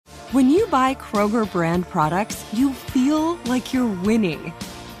When you buy Kroger brand products, you feel like you're winning.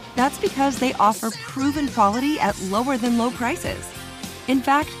 That's because they offer proven quality at lower than low prices. In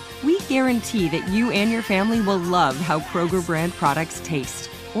fact, we guarantee that you and your family will love how Kroger brand products taste,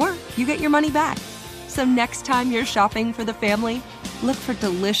 or you get your money back. So next time you're shopping for the family, look for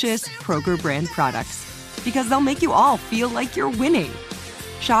delicious Kroger brand products, because they'll make you all feel like you're winning.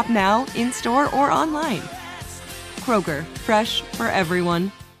 Shop now, in-store, or online. Kroger, fresh for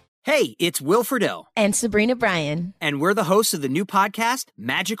everyone. Hey, it's Will Friedle. And Sabrina Bryan. And we're the hosts of the new podcast,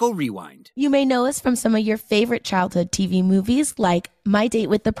 Magical Rewind. You may know us from some of your favorite childhood TV movies like My Date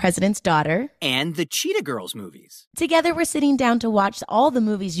with the President's Daughter. And the Cheetah Girls movies. Together, we're sitting down to watch all the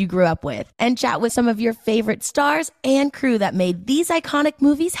movies you grew up with and chat with some of your favorite stars and crew that made these iconic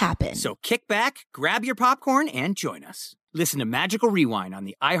movies happen. So kick back, grab your popcorn, and join us. Listen to Magical Rewind on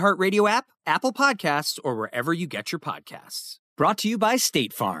the iHeartRadio app, Apple Podcasts, or wherever you get your podcasts. Brought to you by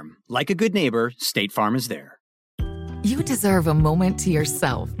State Farm. Like a good neighbor, State Farm is there. You deserve a moment to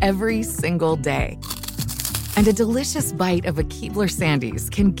yourself every single day. And a delicious bite of a Keebler Sandies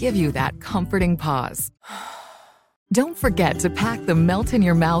can give you that comforting pause. Don't forget to pack the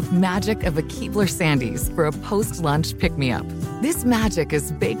melt-in-your-mouth magic of a Keebler Sandies for a post-lunch pick-me-up. This magic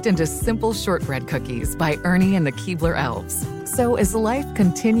is baked into simple shortbread cookies by Ernie and the Keebler Elves. So as life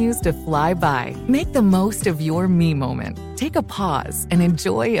continues to fly by, make the most of your me moment. Take a pause and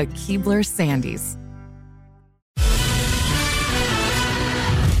enjoy a Keebler Sandies.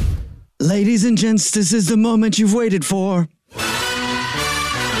 Ladies and gents, this is the moment you've waited for.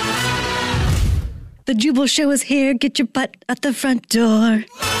 The Jubal Show is here. Get your butt at the front door.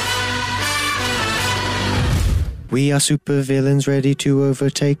 We are supervillains ready to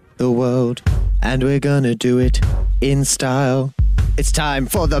overtake the world. And we're gonna do it in style. It's time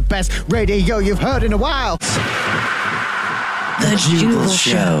for the best radio you've heard in a while. The Jubal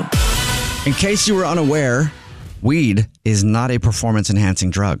Show. In case you were unaware, weed is not a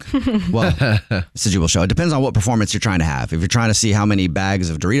performance-enhancing drug. Well, it's the Jubal Show. It depends on what performance you're trying to have. If you're trying to see how many bags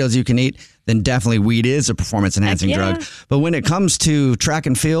of Doritos you can eat, then definitely weed is a performance-enhancing drug. But when it comes to track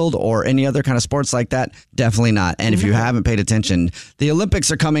and field or any other kind of sports like that, definitely not. And if you haven't paid attention, the Olympics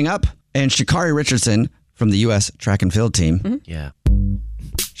are coming up, and Sha'Carri Richardson from the U.S. track and field team,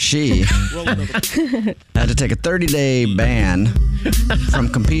 she had to take a 30-day ban from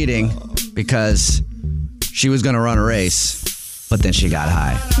competing because she was going to run a race, but then she got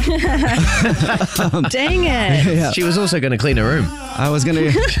high. Dang it. Yeah. She was also going to clean her room. I was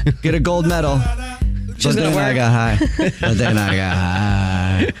going to get a gold medal, but then I got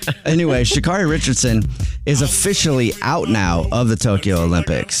high. Anyway, Sha'Carri Richardson is officially out now of the Tokyo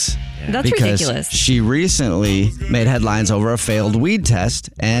Olympics. That's ridiculous. She recently made headlines over a failed weed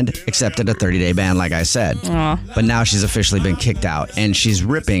test and accepted a 30-day ban, like I said. Aww. But now she's officially been kicked out, and she's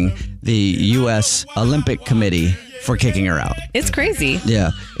ripping the U.S. Olympic Committee for kicking her out. It's crazy.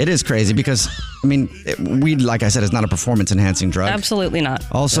 Yeah, it is crazy because, I mean, weed, like I said, is not a performance-enhancing drug. Absolutely not.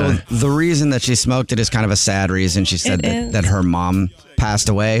 Also, the reason that she smoked it is kind of a sad reason. She said that her mom passed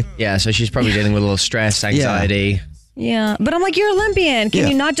away. Yeah, so she's probably dealing with a little stress, anxiety. Yeah, but I'm like, you're Olympian. Can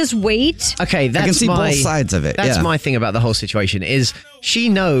you not just wait? Okay, that's I can see both sides of it. That's my thing about the whole situation is she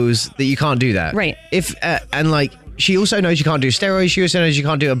knows that you can't do that. Right. If and like she also knows you can't do steroids. She also knows you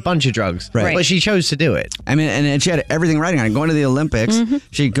can't do a bunch of drugs. Right. But she chose to do it. I mean, and she had everything writing on it. Going to the Olympics,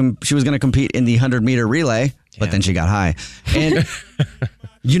 she was going to compete in the 100-meter relay, but then she got high. And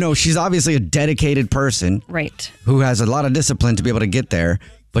you know, she's obviously a dedicated person, right, who has a lot of discipline to be able to get there.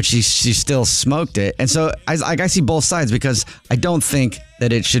 But she still smoked it. And so I see both sides because I don't think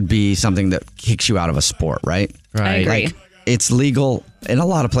that it should be something that kicks you out of a sport, right? Right. I agree. Like, it's legal in a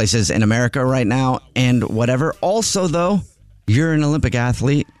lot of places in America right now and whatever. Also, though, you're an Olympic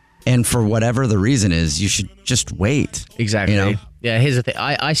athlete. And for whatever the reason is, you should just wait. Exactly. You know? Yeah, here's the thing.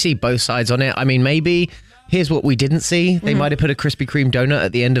 I see both sides on it. I mean, maybe... Here's what we didn't see. They might have put a Krispy Kreme donut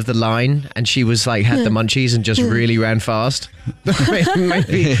at the end of the line and she was like, had the munchies and just really ran fast.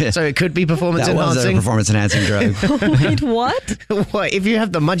 Maybe. So it could be performance enhancing. That was a performance enhancing drug. Wait, what? What? If you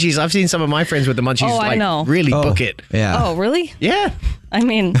have the munchies, I've seen some of my friends with the munchies I know. really book it. Yeah. Oh, really? Yeah. I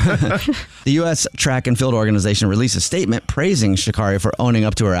mean... The U.S. Track and Field Organization released a statement praising Sha'Carri for owning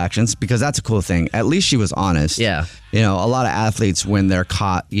up to her actions because that's a cool thing. At least she was honest. Yeah. You know, a lot of athletes, when they're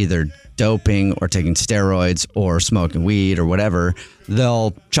caught either doping or taking steroids or smoking weed or whatever,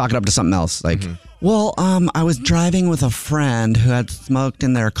 they'll chalk it up to something else. Like, well, I was driving with a friend who had smoked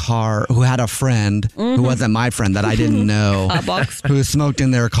in their car, who had a friend who wasn't my friend that I didn't know, who smoked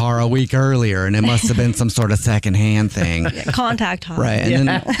in their car a week earlier, and it must have been some sort of secondhand thing. Contact high. Right, and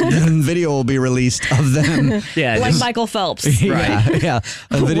then video will be released of them. Like Michael Phelps. Yeah.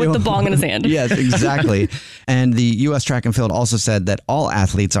 With the bong in his hand. Yes, exactly. And the U.S. Track and Field also said that all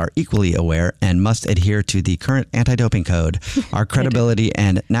athletes are equally aware and must adhere to the current anti-doping code. Our credibility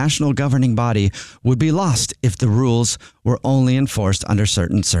and national governing body would be lost if the rules were only enforced under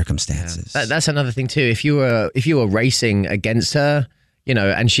certain circumstances. That's another thing too. If you were racing against her,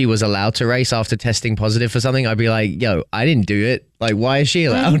 and she was allowed to race after testing positive for something, I'd be like, yo, I didn't do it. Like, why is she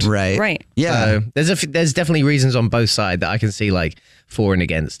allowed? Right. Yeah. So there's definitely reasons on both sides that I can see, like, for and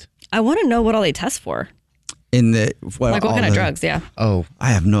against. I want to know what all they test for. What kind of drugs? Yeah. Oh, I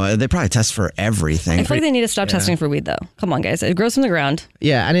have no idea. They probably test for everything. I feel like they need to stop testing for weed, though. Come on, guys. It grows from the ground.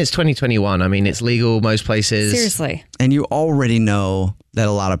 Yeah, and it's 2021. I mean, it's legal most places. Seriously. And you already know that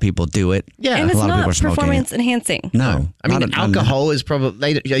a lot of people do it. Yeah. And it's a lot of people not are smoking performance enhancing. No. I mean, alcohol is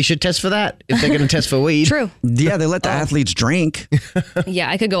probably... They should test for that if they're going to test for weed. True. Yeah, they let the athletes drink. Yeah,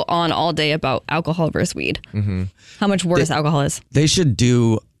 I could go on all day about alcohol versus weed. How much worse alcohol is. They should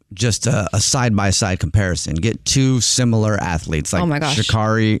do just a side-by-side comparison. Get two similar athletes like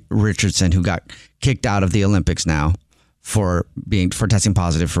Sha'Carri Richardson, who got kicked out of the Olympics now for testing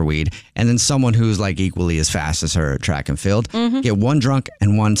positive for weed, and then someone who's like equally as fast as her at track and field. Get one drunk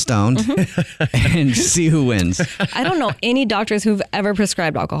and one stoned and see who wins. I don't know any doctors who've ever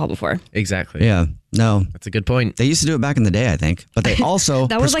prescribed alcohol before. Exactly. Yeah. No. That's a good point. They used to do it back in the day, I think. But they also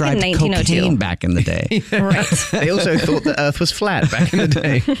That was like in prescribed 1902. cocaine back in the day. Right. They also thought the earth was flat back in the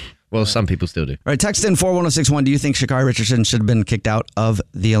day. Well, some people still do. All right, text in 41061. Do you think Sha'Carri Richardson should have been kicked out of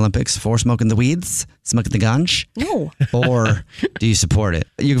the Olympics for smoking the weeds, smoking the ganj? No. Or do you support it?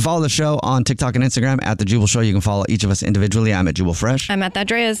 You can follow the show on TikTok and Instagram at The Jubal Show. You can follow each of us individually. I'm at Jubal Fresh. I'm at That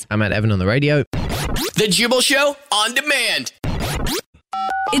Dreas. I'm at Evan on the radio. The Jubal Show on demand.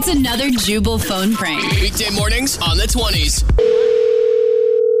 It's another Jubal phone prank. Weekday mornings on the 20s.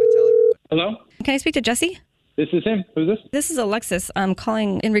 Hello? Can I speak to Jesse? This is him. Who's this? This is Alexis. I'm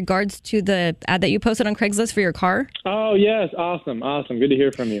calling in regards to the ad that you posted on Craigslist for your car. Oh, yes. Awesome. Good to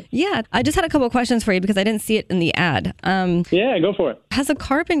hear from you. Yeah. I just had a couple of questions for you because I didn't see it in the ad. Yeah, go for it. Has the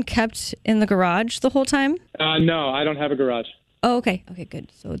car been kept in the garage the whole time? No, I don't have a garage. Oh, okay. Okay,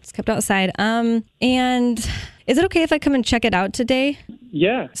 good. So it's kept outside. And is it okay if I come and check it out today?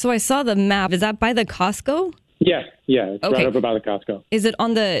 Yeah. So I saw the map. Is that by the Costco? Yeah. It's right over by the Costco. Is it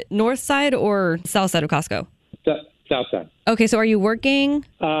on the north side or south side of Costco? South side. Okay, so are you working?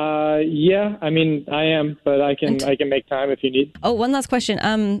 Yeah. I mean, I am, but I can make time if you need. Oh, one last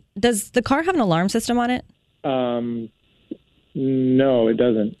question. Does the car have an alarm system on it? No, it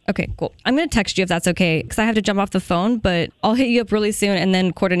doesn't. Okay, cool. I'm going to text you if that's okay, because I have to jump off the phone, but I'll hit you up really soon and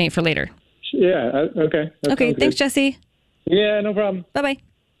then coordinate for later. Yeah, okay. Okay, thanks, Jesse. Yeah, no problem. Bye-bye.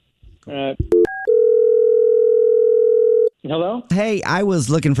 All right. Hello? Hey, I was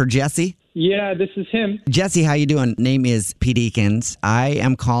looking for Jesse. Yeah, this is him. Jesse, how you doing? Name is P. Deakins. I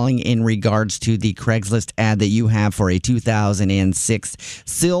am calling in regards to the Craigslist ad that you have for a 2006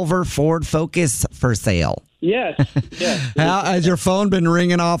 silver Ford Focus for sale. Yes. How has your phone been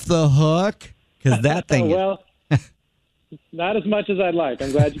ringing off the hook? Because that thing well, not as much as I'd like.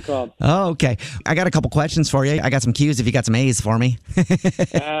 I'm glad you called. Oh, okay. I got a couple questions for you. I got some cues if you got some A's for me.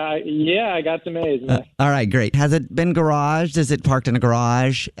 Yeah, I got some A's. All right, great. Has it been garaged? Is it parked in a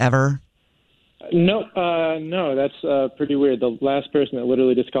garage ever? No, that's pretty weird. The last person that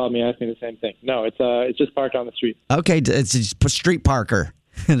literally just called me asked me the same thing. No, it's just parked on the street. Okay, it's just street parker.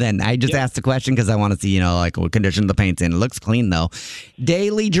 Then I just asked the question because I want to see, like what condition the paint's in. It looks clean though.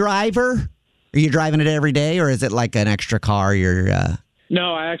 Daily driver? Are you driving it every day, or is it like an extra car?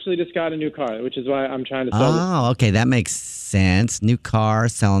 No, I actually just got a new car, which is why I'm trying to sell Oh, okay, that makes sense. New car,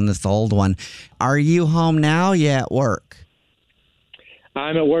 selling this old one. Are you home now? Yeah, at work.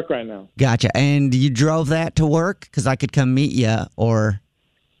 I'm at work right now. Gotcha. And you drove that to work? Because I could come meet you, or...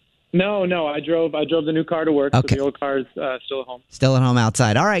 No, I drove the new car to work. Okay. So the old car's still at home. Still at home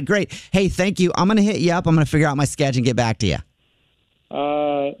outside. All right, great. Hey, thank you. I'm going to hit you up. I'm going to figure out my schedule and get back to you.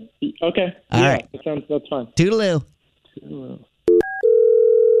 Okay. All right. That's fine. Toodaloo.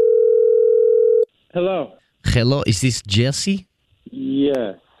 Hello, is this Jesse?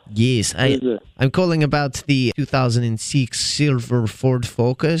 Yes. Yes, I'm calling about the 2006 silver Ford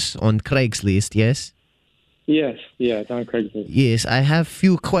Focus on Craigslist, yes? Yes, it's on Craigslist. Yes, I have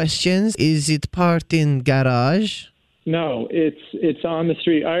few questions. Is it parked in garage? No, it's on the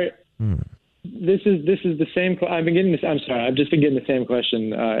street. This is the same. I've been getting this. I'm sorry. I've just been getting the same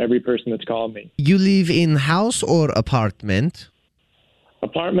question. Every person that's called me. You live in house or apartment?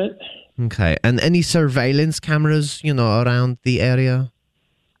 Apartment. Okay. And any surveillance cameras, around the area?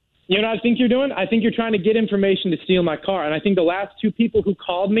 You know what I think you're doing? I think you're trying to get information to steal my car. And I think the last two people who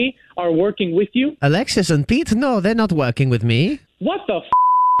called me are working with you. Alexis and Pete? No, they're not working with me. What the f***?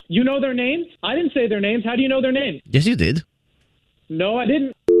 You know their names? I didn't say their names. How do you know their names? Yes, you did. No, I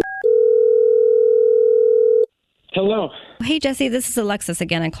didn't. Hello. Hey, Jesse, this is Alexis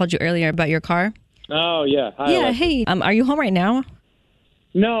again. I called you earlier about your car. Oh, yeah. Hi, Yeah, Alexis. hey. Are you home right now?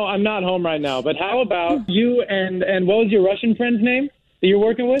 No, I'm not home right now. But how about you and what was your Russian friend's name that you're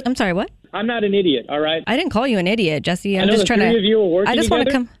working with? I'm sorry, what? I'm not an idiot, all right? I didn't call you an idiot, Jesse. I know just the trying three to. of you are working I just want to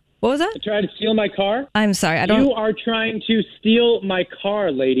together come. What was that? to try to steal my car. I'm sorry. I don't. You are trying to steal my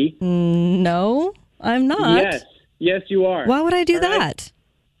car, lady. No, I'm not. Yes, you are. Why would I do All right? that?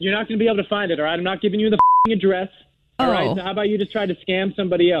 You're not going to be able to find it, all right? I'm not giving you the address. All right. So how about you just try to scam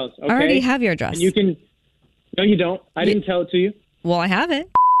somebody else? Okay? I already have your address. And you can. No, you don't. I didn't tell it to you. Well, I have it.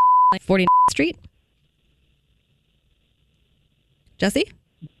 40 Street. Jesse?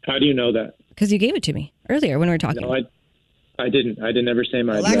 How do you know that? Because you gave it to me earlier when we were talking. No, I didn't. I didn't ever say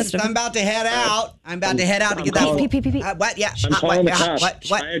my Alexis, address. I'm about to head out. I'm about to head out to get that. What? Yeah. I'm calling the cops.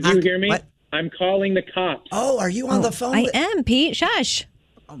 What? Do you hear me? What? I'm calling the cops. Oh, are you on the phone? I am, Pete. Shush.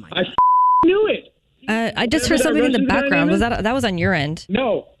 Oh my God. I knew it. I just heard something in the background. Was that was on your end?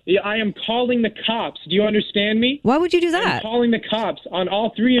 No, I am calling the cops. Do you understand me? Why would you do that? I'm calling the cops on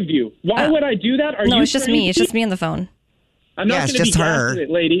all three of you. Why would I do that? No, it's just me. It's just me on the phone. I'm not going to be gaslit,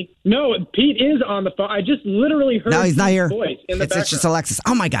 lady. No, Pete is on the phone. I just literally heard No, he's not here. voice in the It's just Alexis.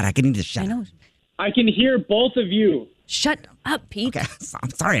 Oh my God, I can need to shut. I know. I can hear both of you. Shut up, Pete. Okay, I'm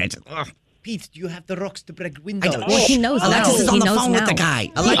sorry. Pete, do you have the rocks to break windows? Well, he knows Alexis now. is on He the knows phone with now. the guy.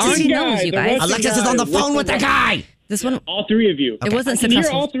 He already knows, you guys. Alexis is on the phone with the guy. This one. All three of you. It wasn't I can hear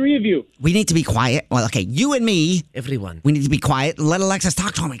successful. all three of you. We need to be quiet. Well, okay, you and me. Everyone. We need to be quiet and let Alexis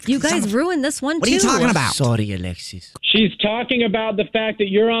talk to him. You guys ruined this one, What too. are you talking about? Sorry, Alexis. She's talking about the fact that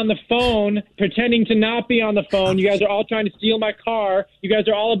you're on the phone, pretending to not be on the phone. You guys are all trying to steal my car. You guys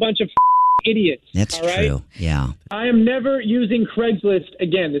are all a bunch of idiots. That's all right? true. Yeah. I am never using Craigslist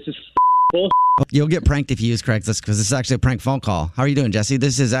again. This is bullshit. You'll get pranked if you use Craigslist because this is actually a prank phone call. How are you doing, Jesse?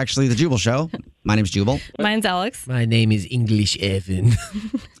 This is actually the Jubal Show. My name's Jubal. Mine's Alex. My name is English Evan.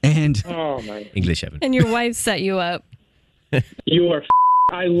 And Oh, my. English Evan. And your wife set you up. You are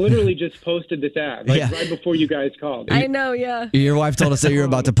I literally just posted this ad, Yeah. right before you guys called. I know, yeah. your wife told us that you were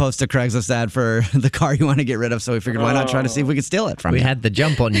about to post a Craigslist ad for the car you want to get rid of, so we figured why not try to see if we could steal it from We you. had the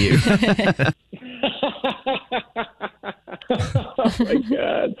jump on you. Oh, my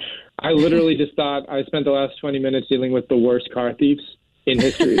God. I literally just thought I spent the last 20 minutes dealing with the worst car thieves in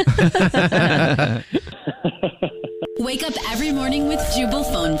history. Wake up every morning with Jubal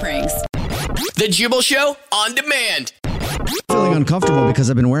phone pranks. The Jubal Show on demand. Feeling uncomfortable because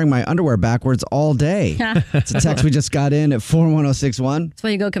I've been wearing my underwear backwards all day. It's a text we just got in at 41061. That's why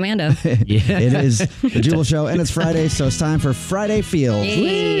you go commando. It is the Jubal Show, and it's Friday, so it's time for Friday Feels.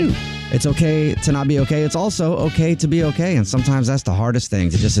 Yay. Woo! It's okay to not be okay. It's also okay to be okay, and sometimes that's the hardest thing,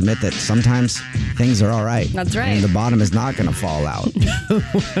 to just admit that sometimes things are all right. That's right. And the bottom is not going to fall out.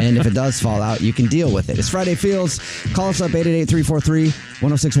 And if it does fall out, you can deal with it. It's Friday Feels. Call us up,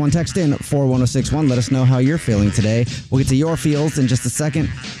 888-343-1061. Text in 41061. Let us know how you're feeling today. We'll get to your feels in just a second.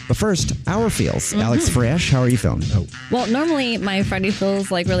 But first, our feels. Alex Fresh, how are you feeling? Well, normally my Friday feels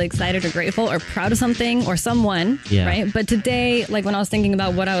like really excited or grateful or proud of something or someone, Yeah. right? But today, like when I was thinking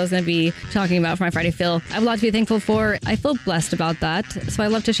about what I was going to be talking about for my Friday feel, I have a lot to be thankful for. I feel blessed about that. So I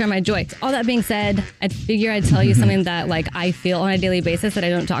love to share my joy. All that being said, I figure I'd tell you something that like I feel on a daily basis that I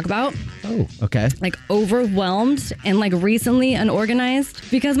don't talk about. Oh, okay. Like overwhelmed and like recently unorganized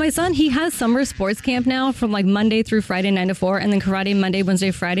because my son, he has summer sports camp now from like Monday through Friday 9 to 4 and then karate Monday, Wednesday,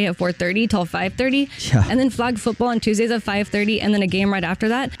 Friday at 4:30 till 5:30 Yeah. and then flag football on Tuesdays at 5:30 and then a game right after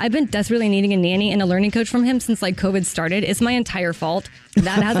that. I've been desperately needing a nanny and a learning coach from him since like COVID started. It's my entire fault.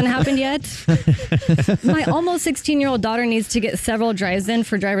 That hasn't happened yet. My almost 16-year-old daughter needs to get several drives in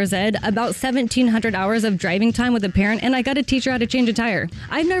for driver's ed, about 1,700 hours of driving time with a parent, and I got to teach her how to change a tire.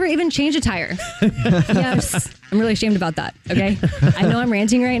 I've never even changed a tire. Yes, I'm really ashamed about that, okay? I know I'm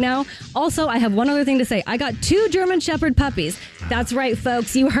ranting right now. Also, I have one other thing to say. I got 2 German Shepherd puppies. That's right,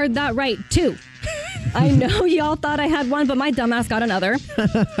 folks. You heard that right, 2. I know y'all thought I had one, but my dumbass got another.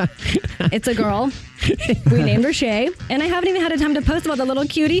 It's a girl. We named her Shay, and I haven't even had a time to post about the little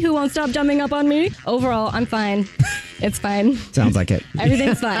cutie who won't stop jumping up on me. Overall, I'm fine. It's fine. Sounds like it.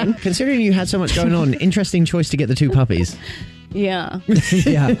 Everything's fine. Considering you had so much going on, interesting choice to get the 2 puppies. Yeah.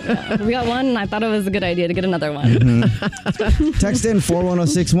 Yeah. We got one, and I thought it was a good idea to get another one. Text in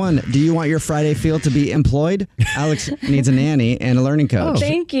 41061. Do you want your Friday feel to be employed? Alex needs a nanny and a learning coach.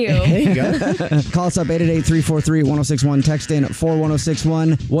 Thank you. There you go. Call us up 888-343-1061. Text in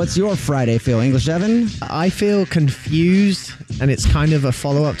 41061. What's your Friday feel? English Evan? I feel confused, and it's kind of a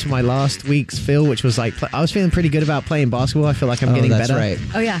follow-up to my last week's feel, which was like, I was feeling pretty good about playing basketball. I feel like I'm getting that's better. Right.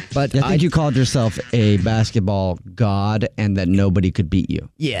 Oh, yeah. But I think you called yourself a basketball god and that nobody could beat you.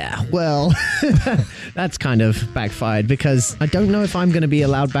 Yeah, well, that's kind of backfired because I don't know if I'm going to be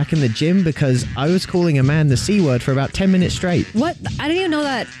allowed back in the gym because I was calling a man the C word for about 10 minutes straight. What? I didn't even know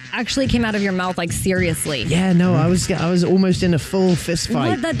that actually came out of your mouth, like, seriously. Yeah, no, I was almost in a full fist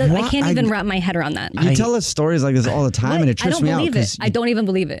fight. I can't even wrap my head around that. You tell us stories like this all the time, and it trips me out. I don't believe it. I don't even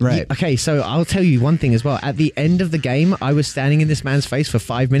believe it. Right. Okay, so I'll tell you one thing as well. At the end of the game, I was standing in this man's face for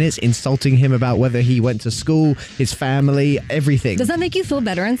 5 minutes, insulting him about whether he went to school, his family, everything. Does that make you feel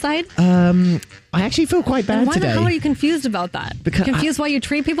better inside? I actually feel quite bad why today. the hell are you confused about that? Because confused why you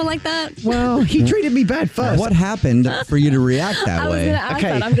treat people like that? Well, he treated me bad first. What happened for you to react that I was way? going to ask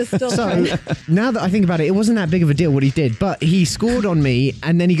that. I'm just still trying. Now that I think about it, it wasn't that big of a deal what he did, but he scored on me,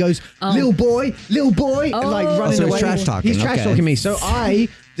 and then he goes, little boy, and like running so he's away. trash talking. He's trash Okay. talking me. So I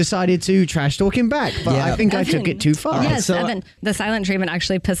decided to trash talk him back, but Yeah. I think I took it too far. Yes, so- Evan, the silent treatment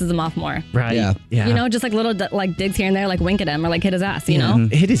actually pisses him off more. Right. Yeah. You know, just like little like digs here and there, like wink at him or like hit his ass, you know?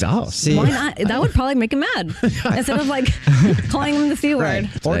 Hit his ass. See, Why not? That would probably make him mad. Instead of like calling him the C word.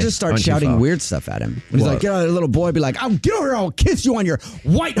 or just start Went too shouting far. weird stuff at him. When he's What? like, get out of there, little boy, be like, I'll get over here, I'll kiss you on your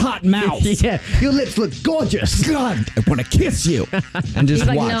white hot mouth. Yeah, your lips look gorgeous. God, I want to kiss you. And just He's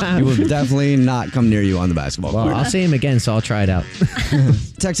like, watch. no. He will definitely not come near you on the basketball Well, court. I'll see him again, so I'll try it out.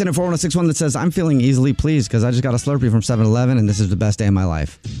 Text in at 41061 that says, I'm feeling easily pleased because I just got a Slurpee from 7-Eleven and this is the best day of my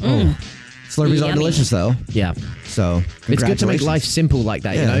life. Oh. Slurpees are Yummy. delicious, though. Yeah. So, It's good to make congratulations. life simple like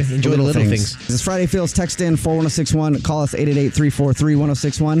that, you know? Enjoy the little things. This is Friday Feels. Text in 41061. Call us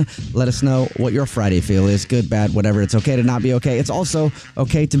 888-343-1061. Let us know what your Friday feel is. Good, bad, whatever. It's okay to not be okay. It's also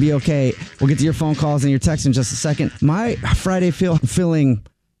okay to be okay. We'll get to your phone calls and your texts in just a second. My Friday feel, I'm feeling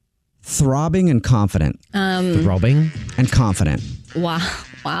throbbing and confident. Throbbing. And confident. Wow.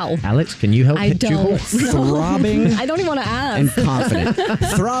 Alex, can you help I hit Jubal? don't. Throbbing I don't even want to ask. and confident.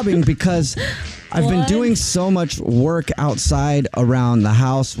 Throbbing because I've been What? doing so much work outside around the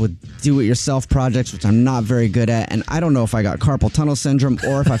house with do-it-yourself projects, which I'm not very good at. And I don't know if I got carpal tunnel syndrome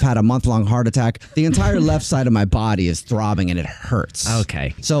or if I've had a month-long heart attack. The entire left side of my body is throbbing and it hurts.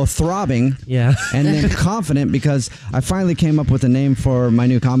 Okay. So throbbing. Yeah. And then confident because I finally came up with a name for my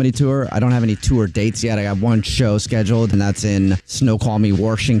new comedy tour. I don't have any tour dates yet. I got one show scheduled, and that's in Snoqualmie,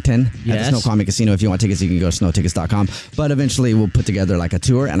 Washington. At Yes. the Snoqualmie Casino. If you want tickets, you can go to snowtickets.com. But eventually we'll put together like a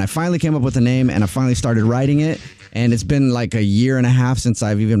tour. And I finally came up with a name, and I finally started writing it. And it's been like a year and a half since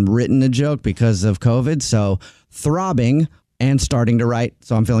I've even written a joke because of COVID. So throbbing and starting to write.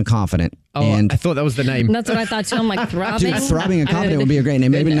 So I'm feeling confident. Oh, and I thought that was the name. That's what I thought too. I'm like, throbbing. dude, throbbing and confident would be a great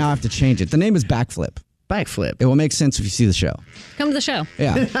name. Maybe now I have to change it. The name is Backflip. Backflip. It will make sense if you see the show. Come to the show.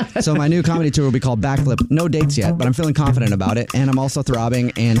 Yeah. So my new comedy tour will be called Backflip. No dates yet, but I'm feeling confident about it. And I'm also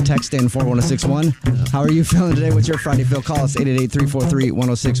throbbing. And text in 41061. How are you feeling today? What's your Friday feel? Call us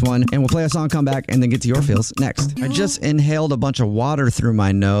 888-343-1061. And we'll play a song, come back, and then get to your feels next. I just inhaled a bunch of water through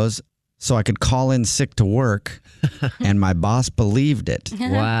my nose so I could call in sick to work. And my boss believed it.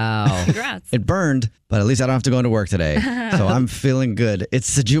 Wow. Congrats. It burned, but at least I don't have to go into work today. So I'm feeling good.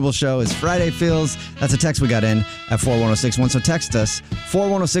 It's the Jubal Show. It's Friday Feels. That's a text we got in at 41061. So text us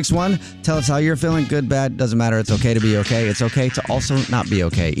 41061. Tell us how you're feeling. Good, bad, doesn't matter. It's okay to be okay. It's okay to also not be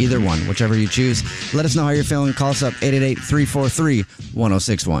okay. Either one, whichever you choose. Let us know how you're feeling. Call us up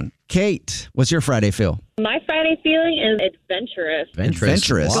 888-343-1061. Kate, what's your Friday feel? My Friday feeling is adventurous.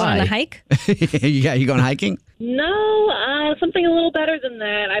 Adventurous. Go on a hike? Yeah, you going hiking? No, something a little better than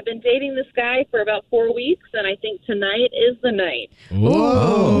that. I've been dating this guy for about 4 weeks, and I think tonight is the night.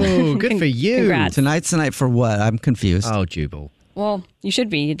 Whoa, good for you. Congrats. Tonight's the night for what? I'm confused. Oh, Jubal. Well, you should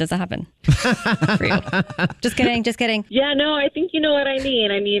be. It doesn't happen for you. Just kidding. Just kidding. Yeah, no, I think you know what I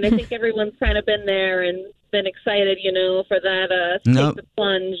mean. I think everyone's kind of been there and been excited, for that, Nope. take the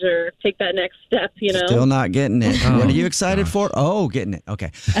plunge or take that next step, Still not getting it. Oh, What are you excited for? Oh, getting it.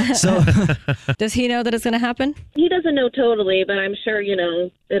 Okay. So Does he know that it's going to happen? He doesn't know totally, but I'm sure,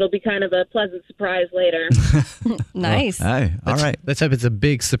 it'll be kind of a pleasant surprise later. Nice. Hey, all right. Let's hope it's a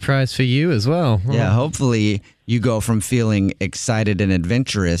big surprise for you as well. Yeah, hopefully you go from feeling excited and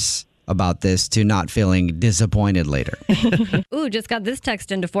adventurous about this to not feeling disappointed later. Ooh, just got this text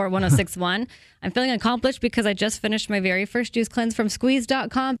into 41061. I'm feeling accomplished because I just finished my very first juice cleanse from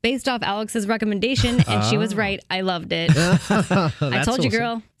squeeze.com based off Alex's recommendation, and she was right. I loved it. I told you,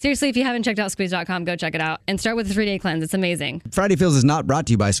 girl. Seriously, if you haven't checked out squeeze.com, go check it out and start with a 3-day cleanse. It's amazing. Friday Feels is not brought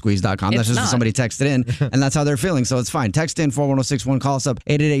to you by squeeze.com. That's just what somebody texted in, and that's how they're feeling, so it's fine. Text in 41061, call us up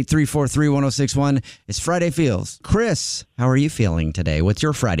 888-343-1061. It's Friday Feels. Chris, how are you feeling today? What's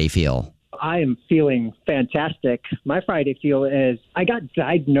your Friday feel? I am feeling fantastic. My Friday feel is I got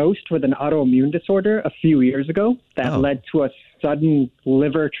diagnosed with an autoimmune disorder a few years ago that led to a sudden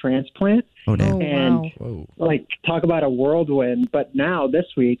liver transplant. Oh, damn. And like, talk about a whirlwind. But now this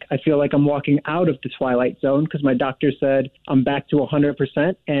week, I feel like I'm walking out of the twilight zone because my doctor said I'm back to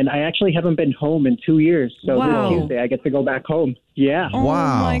 100%. And I actually haven't been home in 2 years. So this Tuesday, I get to go back home. Yeah. Wow.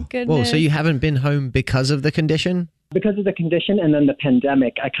 Oh, my goodness. Whoa, so you haven't been home because of the condition? Because of the condition and then the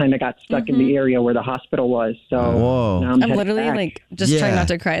pandemic, I kind of got stuck in the area where the hospital was. So now I'm literally back. just trying not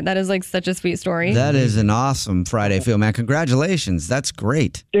to cry. That is such a sweet story. That is an awesome Friday feel, man. Congratulations. That's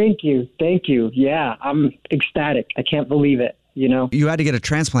great. Thank you. Yeah, I'm ecstatic. I can't believe it, You had to get a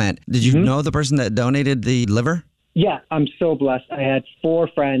transplant. Did you know the person that donated the liver? Yeah, I'm so blessed. I had 4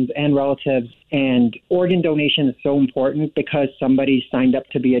 friends and relatives, and organ donation is so important because somebody signed up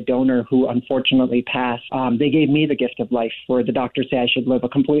to be a donor who unfortunately passed. They gave me the gift of life, where the doctor said I should live a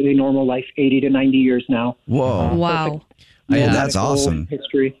completely normal life, 80 to 90 years now. Whoa. Wow. That's awesome.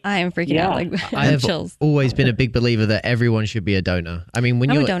 History. I am freaking out. I have chills. always been a big believer that everyone should be a donor. I mean, when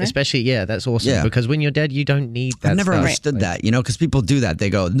I'm a you're, donor. especially, that's awesome. Yeah. Because when you're dead, you don't need that I've never stuff. understood that, because people do that. They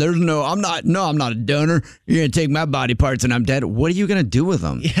go, I'm not a donor. You're going to take my body parts and I'm dead. What are you going to do with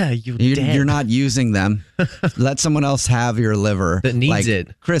them? Yeah, you're dead. You're not using them. Let someone else have your liver. That needs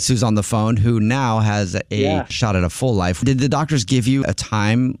it. Chris, who's on the phone, who now has a shot at a full life. Did the doctors give you a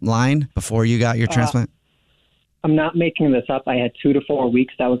timeline before you got your transplant? I'm not making this up. I had 2 to 4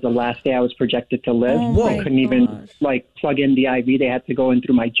 weeks. That was the last day I was projected to live. I couldn't even plug in the IV. They had to go in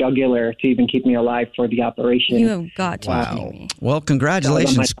through my jugular to even keep me alive for the operation. You have got to be me. Well,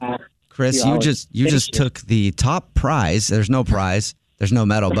 congratulations, Chris. You just took the top prize. There's no prize. There's no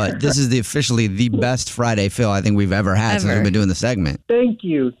medal, but this is officially the best Friday feel I think we've ever had since we've been doing the segment. Thank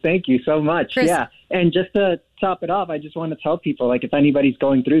you so much. Chris. Yeah, and just to top it off, I just want to tell people, if anybody's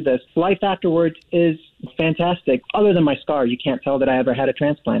going through this, life afterwards is fantastic. Other than my scar, you can't tell that I ever had a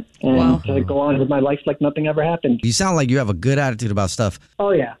transplant. And to go on with my life like nothing ever happened. You sound like you have a good attitude about stuff.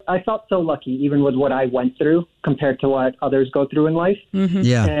 Oh, yeah. I felt so lucky, even with what I went through compared to what others go through in life. Mm-hmm.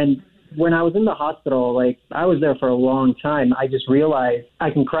 Yeah. And when I was in the hospital, I was there for a long time. I just realized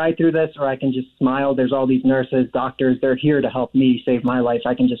I can cry through this or I can just smile. There's all these nurses, doctors. They're here to help me save my life.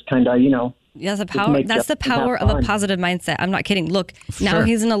 I can just kind of, That's the power of a positive mindset. I'm not kidding. Look, now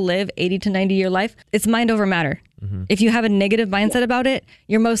he's going to live 80 to 90 year life. It's mind over matter. Mm-hmm. If you have a negative mindset about it,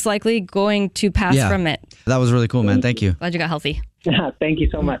 you're most likely going to pass from it. That was really cool, man. Thank you. Glad you got healthy. Thank you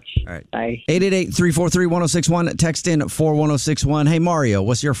so much. All right. Bye. 888-343-1061. Text in 41061. Hey, Mario,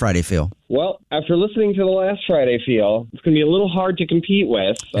 what's your Friday feel? Well, after listening to the last Friday feel, it's going to be a little hard to compete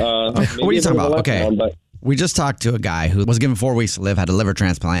with. What are you talking about? Okay. We just talked to a guy who was given 4 weeks to live, had a liver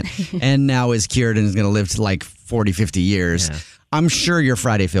transplant, and now is cured and is going to live to 40, 50 years. Yeah. I'm sure your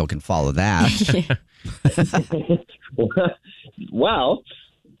Friday feel can follow that. Well,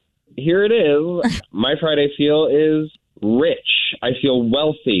 here it is. My Friday feel is rich. I feel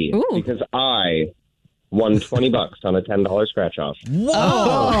wealthy because I won $20 on a $10 scratch off.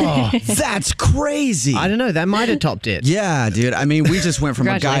 Whoa! That's crazy. I don't know. That might have topped it. Yeah, dude. I mean, we just went from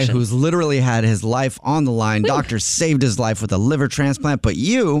a guy who's literally had his life on the line. Doctors saved his life with a liver transplant, but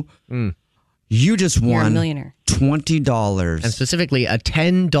you just won You're a millionaire. $20. And specifically a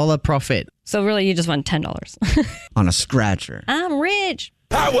 $10 profit. So really, you just won $10. On a scratcher. I'm rich.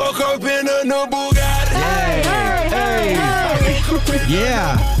 I woke up in a new Bugatti. Hey.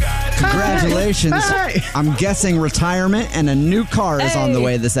 Yeah. Congratulations. Hey. I'm guessing retirement and a new car is on the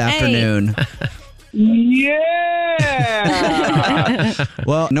way this afternoon. Yeah.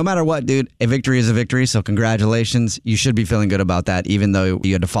 Well, no matter what, dude, a victory is a victory. So congratulations. You should be feeling good about that, even though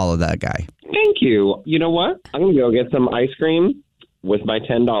you had to follow that guy. Thank you. You know what? I'm going to go get some ice cream with my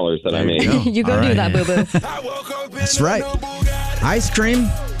 $10 that I made. You go do that, boo-boo. That's right. Ice cream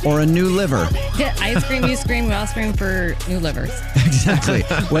or a new liver. Yeah, ice cream, you scream, we all scream for new livers. Exactly.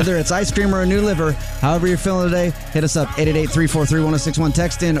 Whether it's ice cream or a new liver, however you're feeling today, hit us up, 888-343-1061.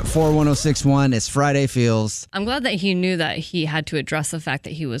 Text in 41061. It's Friday Feels. I'm glad that he knew that he had to address the fact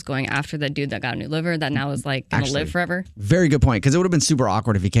that he was going after that dude that got a new liver that now is going to live forever. Very good point, because it would have been super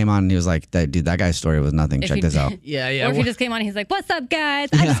awkward if he came on and he was like, dude, that guy's story was nothing. Check this out. Yeah. Or if he just came on and he's like, what's up, guys?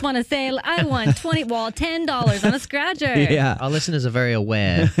 I just want to say I won $10 on a scratcher. Yeah. Our listeners are very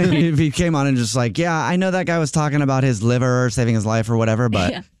aware. If he came on and just just like, yeah, I know that guy was talking about his liver saving his life or whatever,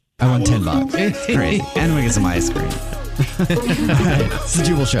 but I won $10. It's crazy. And we get some ice cream. It's the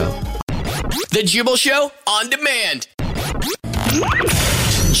Jubal Show. The Jubal Show on demand.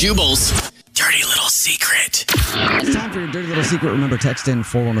 Jubal's dirty little secret. It's time for your dirty little secret. Remember, text in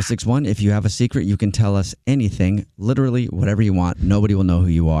 41061. If you have a secret, you can tell us anything, literally whatever you want. Nobody will know who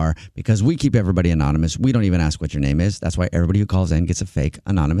you are because we keep everybody anonymous. We don't even ask what your name is. That's why everybody who calls in gets a fake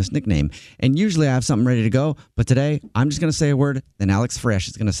anonymous nickname. And usually I have something ready to go, but today I'm just going to say a word, then Alex Fresh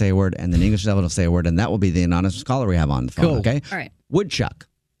is going to say a word, and then English Devil will say a word, and that will be the anonymous caller we have on the phone, Cool. okay? All right. Woodchuck.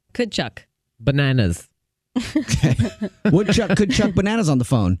 Could chuck. Bananas. Woodchuck could chuck bananas on the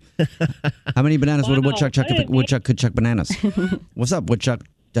phone. How many bananas would a woodchuck chuck if a woodchuck could chuck bananas? What's up, woodchuck?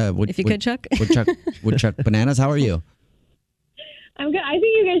 If you could chuck? Woodchuck bananas. How are you? I'm good. I think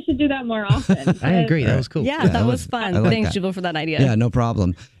you guys should do that more often. I agree. That was cool. Yeah, that was fun. like Thanks, that. Jubal, for that idea. Yeah, no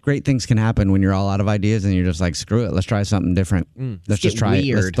problem. Great things can happen when you're all out of ideas and you're just like, screw it. Let's try something different. Let's just try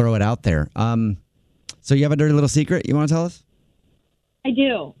it. Let's throw it out there. So you have a dirty little secret you want to tell us? I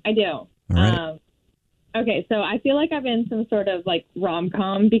do. All right. Okay, so I feel like I'm in some sort of like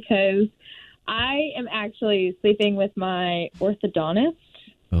rom-com because I am actually sleeping with my orthodontist.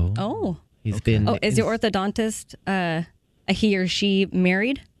 Oh. He's been. Oh, is your orthodontist a he or she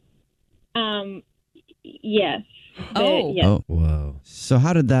married? Yes. Oh. Yes. Oh, whoa. So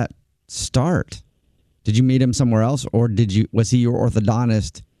how did that start? Did you meet him somewhere else, or was he your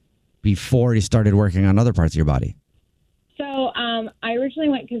orthodontist before he started working on other parts of your body? So I originally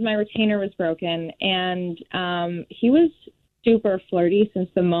went because my retainer was broken, and he was super flirty since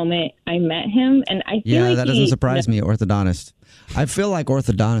the moment I met him. And I feel like that doesn't surprise me, orthodontist. I feel like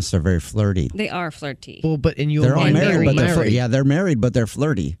orthodontists are very flirty. They are flirty. Well, but in your they're all mind, married, but they're married. they're married, but they're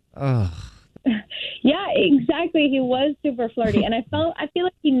flirty. Oh. Yeah, exactly. He was super flirty, and I feel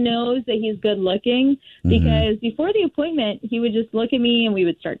like he knows that he's good looking because before the appointment, he would just look at me and we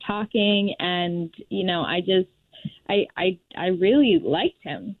would start talking, and I really liked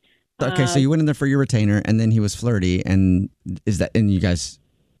him. Okay, so you went in there for your retainer, and then he was flirty, and you guys,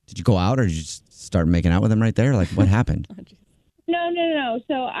 did you go out or did you just start making out with him right there? Like, what happened? No.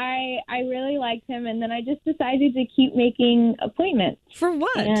 So I really liked him, and then I just decided to keep making appointments. For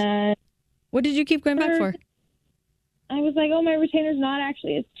what? And what did you keep going back for? I was like, my retainer's not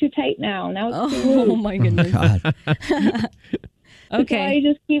actually, it's too tight now. Now it's too Oh, loose. my goodness. God. So I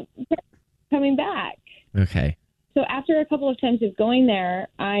just keep coming back. Okay. So after a couple of times of going there,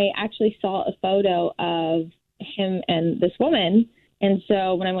 I actually saw a photo of him and this woman. And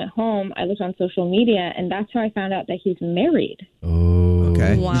so when I went home, I looked on social media, and that's how I found out that he's married. Oh.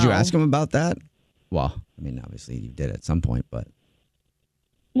 Okay. Wow. Did you ask him about that? Well, I mean, obviously you did at some point, but.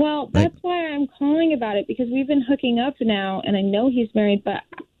 Well, that's why I'm calling about it, because we've been hooking up now, and I know he's married, but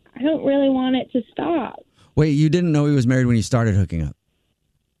I don't really want it to stop. Wait, you didn't know he was married when you started hooking up?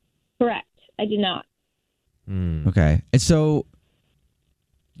 Correct. I did not. Okay. And so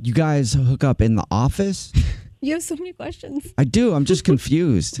you guys hook up in the office? You have so many questions. I do. I'm just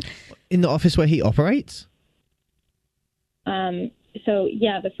confused. In the office where he operates? So,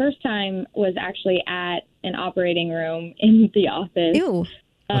 yeah, the first time was actually at an operating room in the office. Ew.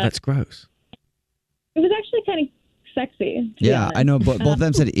 That's gross. It was actually kind of sexy. to be Yeah, honest. I know. Both of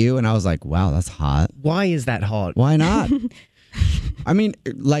them said ew, and I was like, wow, that's hot. Why is that hot? Why not? I mean,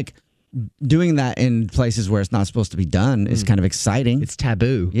 like, doing that in places where it's not supposed to be done is kind of exciting. It's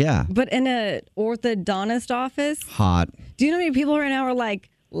taboo. Yeah. But in a orthodontist office, Hot. do you know how many people right now are like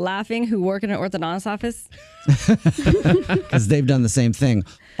laughing who work in an orthodontist office? Because they've done the same thing.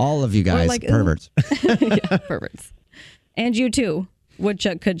 All of you guys, like, perverts. Yeah, perverts. And you too.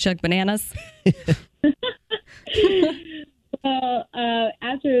 Woodchuck could chuck bananas. Well,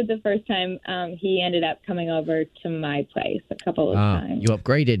 after the first time, he ended up coming over to my place a couple of times. You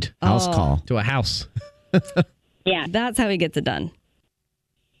upgraded. House call. To a house. Yeah. That's how he gets it done.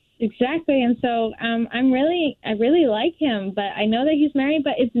 Exactly. And so I really like him, but I know that he's married,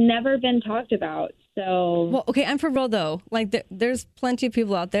 but it's never been talked about. So, Well, okay, I'm for real though. Like, there's plenty of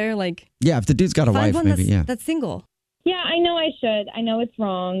people out there. Like, Yeah, if the dude's got a find wife, one maybe, yeah. that's single. yeah, I know I should. I know it's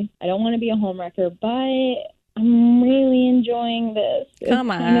wrong. I don't want to be a homewrecker, but I'm really enjoying this.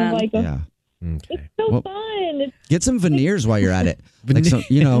 Come it's kind on. of like Yeah. it's so Well, fun. It's, Get some veneers while you're at it. Like some,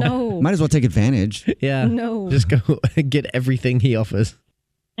 No. might as well take advantage. Yeah. No. Just go get everything he offers.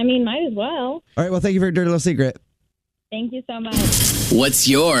 I mean, might as well. All right, well, thank you for your dirty little secret. Thank you so much. What's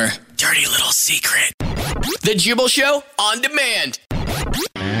your dirty little secret? The Jubal Show on demand.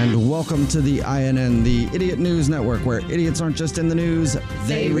 And welcome to the INN, the Idiot News Network, where idiots aren't just in the news,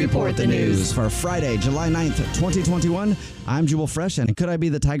 they report the news. For Friday, July 9th, 2021, I'm Jubal Fresh, and could I be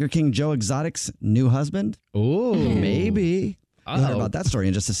the Tiger King Joe Exotic's new husband? Ooh. Maybe. You'll hear about that story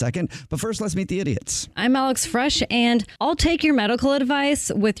in just a second. But first, let's meet the idiots. I'm Alex Fresh, and I'll take your medical advice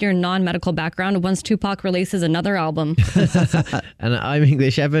with your non-medical background once Tupac releases another album. And I'm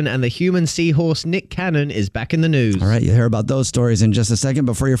English Evan, and the human seahorse Nick Cannon is back in the news. All right, you'll hear about those stories in just a second.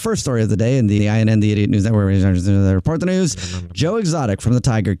 But for your first story of the day in the INN, the Idiot News Network, they report the news. Joe Exotic from the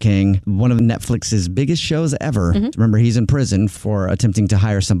Tiger King, one of Netflix's biggest shows ever. Remember, he's in prison for attempting to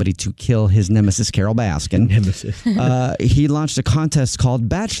hire somebody to kill his nemesis, Carol Baskin. He launched a contest called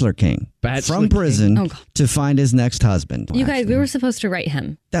Bachelor King from prison to find his next husband. You guys, we were supposed to write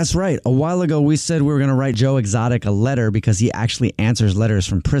him. That's right. A while ago, we said we were going to write Joe Exotic a letter because he actually answers letters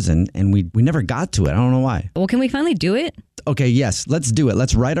from prison, and we never got to it. I don't know why. Well, can we finally do it? Okay, yes, let's do it.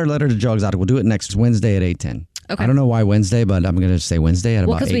 Let's write our letter to Joe Exotic. We'll do it next Wednesday at 8:10. Okay. I don't know why Wednesday, but I'm going to say Wednesday at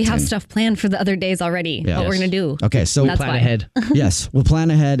about 8:10. Well, because we have stuff planned for the other days already. What we're going to do. Okay, so we'll plan ahead. Yes, we'll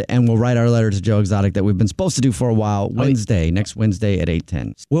plan ahead and we'll write our letter to Joe Exotic that we've been supposed to do for a while. Next Wednesday at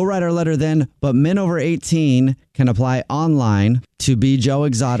 8:10. We'll write our letter then, but men over 18 can apply online to be Joe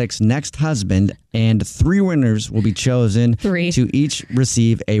Exotic's next husband, and 3 winners will be chosen to each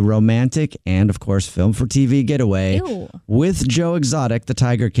receive a romantic and, of course, film for TV getaway with Joe Exotic, the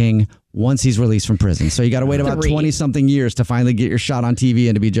Tiger King, once he's released from prison. So you got to wait about 20-something years to finally get your shot on TV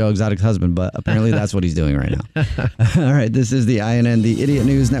and to be Joe Exotic's husband, but apparently that's what he's doing right now. All right, this is the INN, the Idiot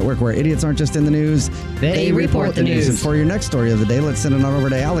News Network, where idiots aren't just in the news, they report the news. And for your next story of the day, let's send it on over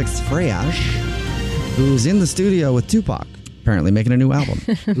to Alex Freyash, who's in the studio with Tupac, apparently making a new album.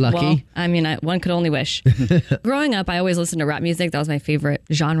 Lucky. Well, I mean, one could only wish. Growing up, I always listened to rap music. That was my favorite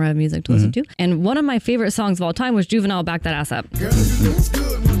genre of music to listen to. And one of my favorite songs of all time was Juvenile, Back That Ass Up.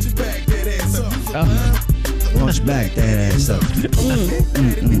 Won't you back that ass up?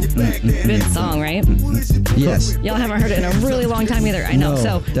 Good song, right? Yes. Y'all haven't heard it in a really long time either. I know. No,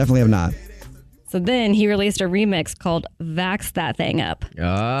 So definitely have not. So then he released a remix called Vax That Thing Up.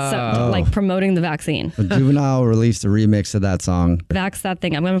 Oh. So, like promoting the vaccine. So Juvenile released a remix of that song. Vax That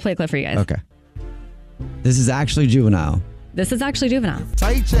Thing. I'm going to play a clip for you guys. Okay. This is actually Juvenile. This is actually Juvenile.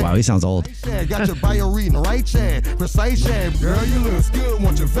 Wow, he sounds old. Got your bio reading right, Chad. Precise, Chad. Girl, you look good.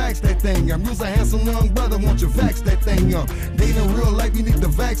 Want you vax that thing up. You's a handsome young brother. Want you vax that thing up. Dating real life, you need to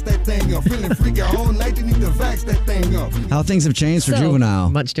vax that thing up. Feeling freaky all night, you need to vax that thing up. How things have changed for So- Juvenile.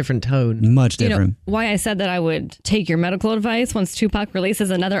 Much different tone. Much different. You know, why I said that I would take your medical advice once Tupac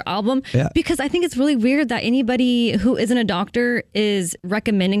releases another album? Yeah. Because I think it's really weird that anybody who isn't a doctor is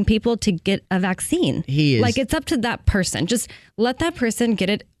recommending people to get a vaccine. He is. Like, it's up to that person. Just let that person get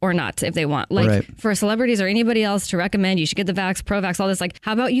it or not if they want. Like, Right. for celebrities or anybody else to recommend you should get the vax, pro-vax, all this. Like,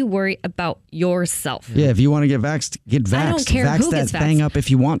 how about you worry about yourself? Yeah, if you want to get vaxxed, get vaxxed. I don't care Vax who that gets thing vaxxed. up if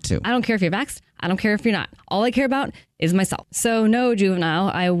you want to. I don't care if you're vaxxed. I don't care if you're not. All I care about is myself. So no,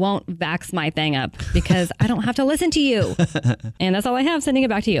 Juvenile, I won't vax my thing up because I don't have to listen to you. And that's all I have. Sending it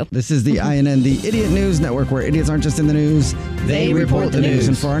back to you. This is the INN, the Idiot News Network, where idiots aren't just in the news, they report the news.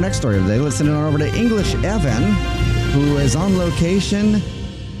 And for our next story of the day, let's send it on over to English Evan, who is on location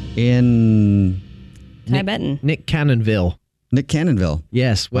in Tibetan. Nick Cannonville. Nick Cannonville.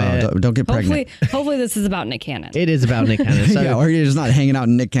 Yes. Wow, don't get pregnant. Hopefully this is about Nick Cannon. It is about Nick Cannon. So yeah, or you're just not hanging out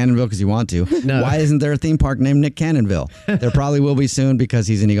in Nick Cannonville because you want to. No. Why isn't there a theme park named Nick Cannonville? There probably will be soon because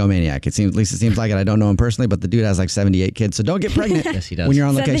he's an egomaniac. At least it seems like it. I don't know him personally, but the dude has like 78 kids. So don't get pregnant Yes, he does. when you're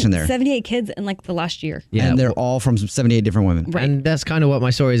on location there. 78 kids in like the last year. Yeah, and they're all from 78 different women. Right. And that's kind of what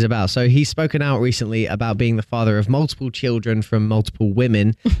my story is about. So he's spoken out recently about being the father of multiple children from multiple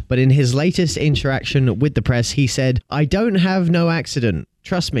women. But in his latest interaction with the press, he said, "I don't have no accident.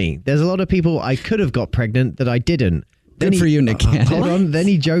 Trust me, there's a lot of people I could have got pregnant that I didn't." Good for you, Nick Cannon. Hold on. Then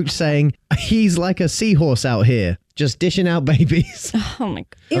he joked saying, "He's like a seahorse out here, just dishing out babies." Oh my god.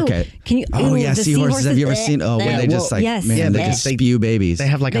 Ew. Okay. Can you? Oh ew, yeah, the seahorses. Have you ever seen? Oh, when they just like, yes, man, they yes. just spew babies. They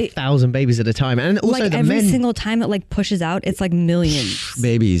have like 1,000 babies at a time, and also like the every men single time it like pushes out, it's like millions.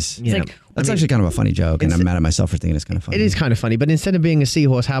 babies. Yeah. like- That's actually kind of a funny joke, and I'm mad at myself for thinking it's kind of funny. It is kind of funny, but instead of being a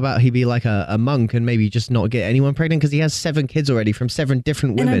seahorse, how about he be like a monk and maybe just not get anyone pregnant because he has 7 kids already from 7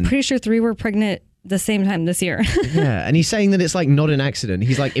 different And women. I'm pretty sure 3 were pregnant the same time this year. Yeah, and he's saying that it's like not an accident.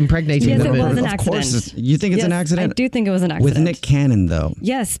 He's like impregnating Yes, them. it was an Of course, accident. you think it's an Yes, accident? I do think it was an accident. With Nick Cannon, though.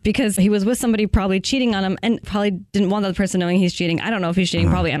 Yes, because he was with somebody probably cheating on him and probably didn't want the other person knowing he's cheating. I don't know if he's cheating.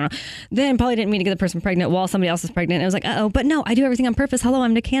 Probably, I don't know. Then probably didn't mean to get the person pregnant while somebody else is pregnant. It was like, uh-oh. But no, I do everything on purpose. Hello,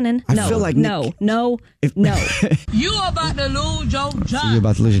 I'm Nick Cannon. I No, feel like no, Nick- no. You about to lose your job. You're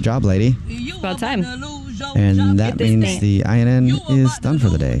about to lose your job, lady. You About time. to lose And that means the INN is done for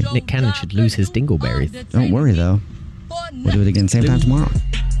the day. Nick Cannon should lose his dingleberries. Don't worry, though. We'll do it again same time tomorrow.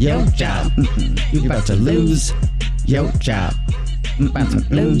 Yo, job. You about to lose. Yo, job. About to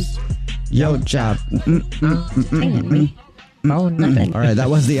lose. Yo, job. Oh, nothing. All right, that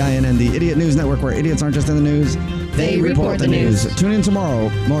was the INN, the Idiot News Network, where idiots aren't just in the news, they report the news. Tune in tomorrow,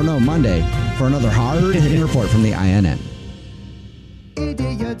 Monday, for another hard-hitting report from the INN.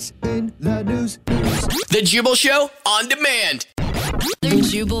 Idiots in the news. The Jubal Show on demand. The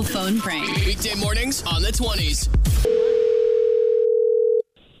Jubal phone prank. Weekday mornings on the 20s.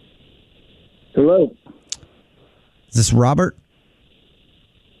 Hello. Is this Robert?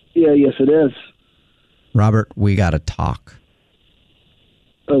 Yeah, yes, it is. Robert, we got to talk.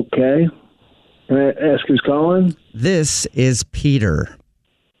 Okay. Can I ask who's calling? This is Peter.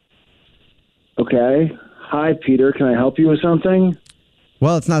 Okay. Hi, Peter. Can I help you with something?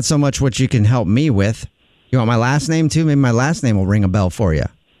 Well, it's not so much what you can help me with. You want my last name, too? Maybe my last name will ring a bell for you.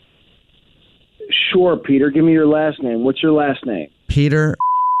 Sure, Peter. Give me your last name. What's your last name? Peter.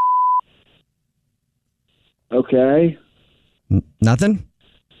 Okay. Nothing?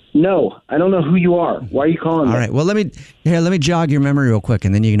 No, I don't know who you are. Why are you calling me? All right. Well, let me jog your memory real quick,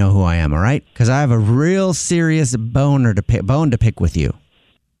 and then you know who I am. All right? Because I have a real serious bone to pick with you.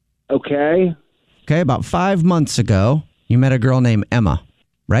 Okay. Okay. About 5 months ago, you met a girl named Emma,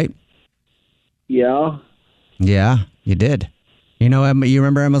 right? Yeah. Yeah, you did. You know Emma? You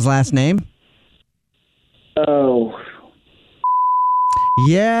remember Emma's last name? Oh.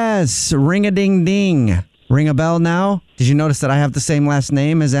 Yes. Ring-a-ding-ding. Ring a bell now? Did you notice that I have the same last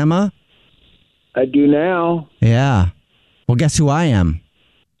name as Emma? I do now. Yeah. Well, guess who I am?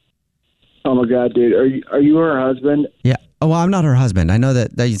 Oh my God, dude. Are you her husband? Yeah. Oh, well, I'm not her husband. I know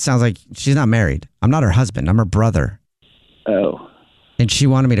that it sounds like she's not married. I'm not her husband. I'm her brother. Oh. And she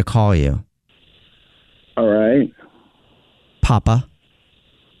wanted me to call you. All right. Papa.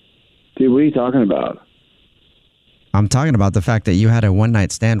 Dude, what are you talking about? I'm talking about the fact that you had a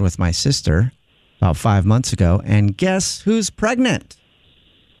one-night stand with my sister about 5 months ago, and guess who's pregnant?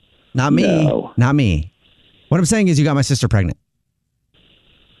 Not me. No. Not me. What I'm saying is you got my sister pregnant.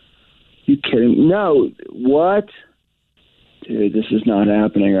 You kidding? No. What? Dude, this is not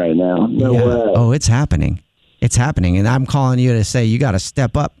happening right now. No way. Oh, it's happening. It's happening, and I'm calling you to say you got to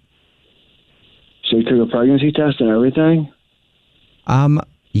step up. So you took a pregnancy test and everything?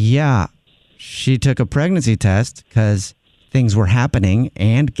 Yeah. She took a pregnancy test because things were happening,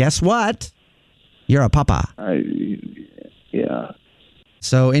 and guess what? You're a papa. Yeah.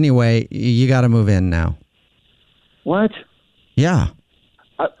 So anyway, you got to move in now. What? Yeah.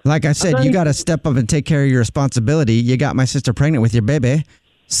 Like I said, you got to step up and take care of your responsibility. You got my sister pregnant with your baby.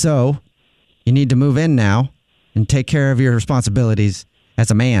 So you need to move in now and take care of your responsibilities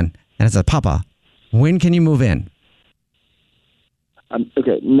as a man and as a papa. When can you move in?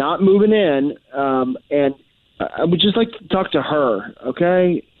 Okay, not moving in. And I would just like to talk to her.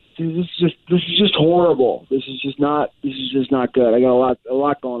 Okay. This is just horrible. This is just not good. I got a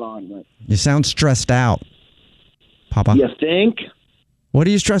lot going on. You sound stressed out, Papa. You think? What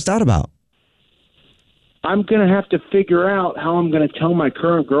are you stressed out about? I'm going to have to figure out how I'm going to tell my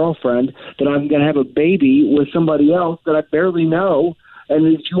current girlfriend that I'm going to have a baby with somebody else that I barely know, and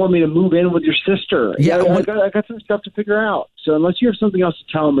if you want me to move in with your sister. Yeah, I got some stuff to figure out. So unless you have something else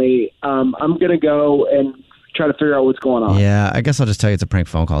to tell me, I'm going to go and try to figure out what's going on. Yeah, I guess I'll just tell you it's a prank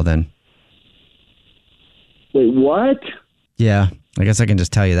phone call then. Wait, what? Yeah, I guess I can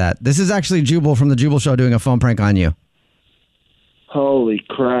just tell you that. This is actually Jubal from the Jubal Show doing a phone prank on you. Holy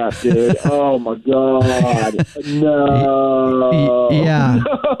crap, dude. Oh, my God. No. Yeah.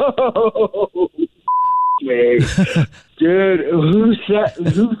 No. Dude, who set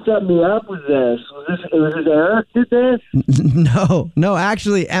me up with this? Was this Eric did this? No,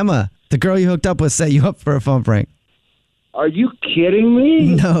 actually, Emma, the girl you hooked up with, set you up for a phone prank. Are you kidding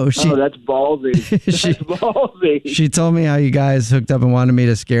me? No, Oh, that's ballsy. That's ballsy. She told me how you guys hooked up and wanted me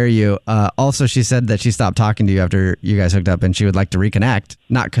to scare you. Also, she said that she stopped talking to you after you guys hooked up and she would like to reconnect.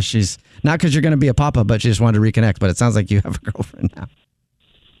 Not because you're going to be a papa, but she just wanted to reconnect. But it sounds like you have a girlfriend now.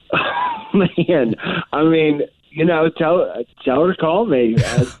 Man, I mean, tell her to call me.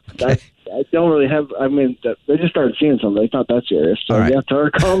 I don't really have. I mean, they just started seeing something. It's not that serious. So All right. yeah, tell her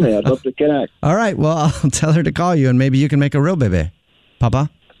to call me. I'd love to connect. All right. Well, I'll tell her to call you, and maybe you can make a real baby, Papa,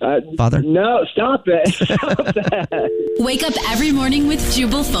 Father. No, stop it. Stop that. Wake up every morning with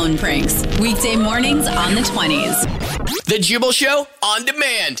Jubal phone pranks. Weekday mornings on the 20s. The Jubal Show on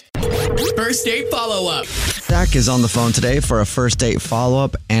demand. First date follow-up. Zach is on the phone today for a first date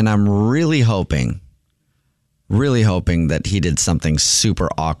follow-up, and I'm really hoping that he did something super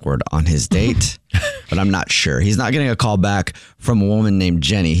awkward on his date. but I'm not sure. He's not getting a call back from a woman named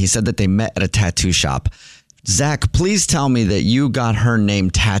Jenny. He said that they met at a tattoo shop. Zach, please tell me that you got her name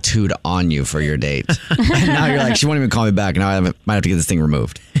tattooed on you for your date. And now you're like, she won't even call me back. Now I might have to get this thing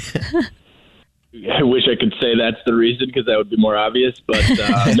removed. I wish I could say that's the reason because that would be more obvious. But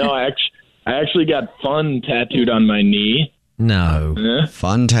no, I actually got fun tattooed on my knee. No.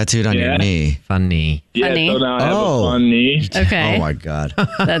 Fun tattooed on your knee. Fun knee. Yeah, Funny. so now I have a fun knee. Okay. Oh, my God.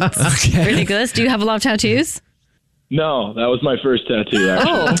 That's ridiculous. Do you have a lot of tattoos? No, that was my first tattoo,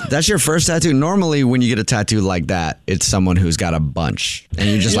 actually. That's your first tattoo? Normally, when you get a tattoo like that, it's someone who's got a bunch. And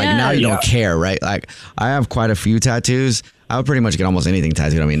you're just like, now you don't care, right? Like, I have quite a few tattoos. I would pretty much get almost anything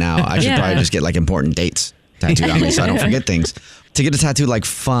tattooed on me now. I should probably just get like important dates tattooed on me so I don't forget things. To get a tattoo like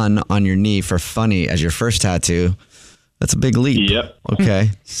fun on your knee for funny as your first tattoo, that's a big leap. Yep.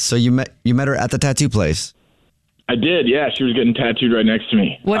 Okay. So you met her at the tattoo place. I did, yeah. She was getting tattooed right next to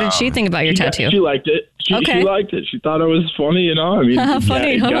me. What did she think about your tattoo? She liked it. She liked it. She thought it was funny, you know? I mean,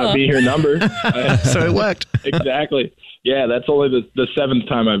 Funny, it got me her number. So it worked. Exactly. Yeah, that's only the seventh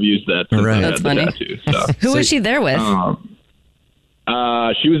time I've used that. Since I had That's the funny. tattoo, so. Who was she there with?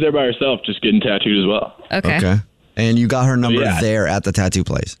 She was there by herself, just getting tattooed as well. Okay. And you got her number there at the tattoo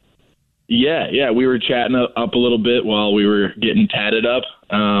place. Yeah. We were chatting up a little bit while we were getting tatted up.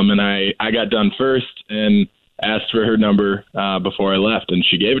 And I got done first and asked for her number before I left, and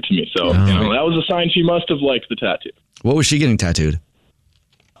she gave it to me. So that was a sign she must have liked the tattoo. What was she getting tattooed?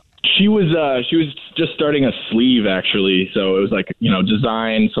 She was just starting a sleeve, actually. So it was like,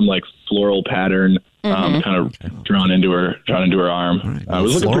 design, some like floral pattern, kind of drawn into her arm. Right. It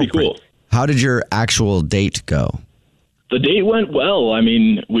was looking pretty cool. How did your actual date go? The date went well. I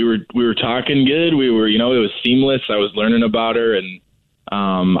mean, we were talking good. We were, it was seamless. I was learning about her, and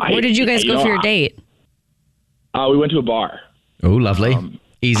where did you guys go for your date? We went to a bar. Oh, lovely.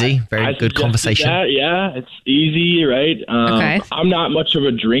 Easy. Very good conversation. Yeah, it's easy, right? Okay. I'm not much of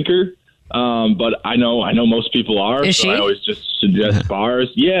a drinker, but I know most people are. Is so she? I always just suggest bars.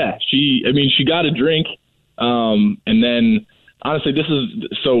 Yeah, she got a drink. And then, honestly,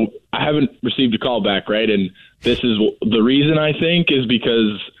 so I haven't received a call back, right? And this is the reason, I think, is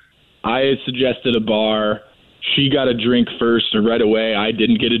because I had suggested a bar. She got a drink first or right away. I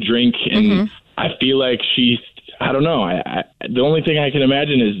didn't get a drink. And I feel like I don't know. The only thing I can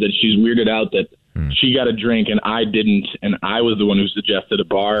imagine is that she's weirded out that she got a drink and I didn't, and I was the one who suggested a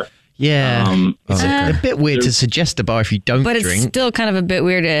bar. Yeah. It's a bit weird to suggest a bar if you don't But drink. it's still kind of a bit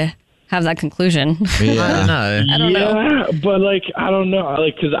weird to have that conclusion. Yeah. I don't know. Yeah, but I don't know.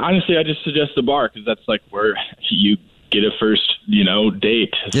 Because honestly, I just suggest a bar because that's like where you get a first,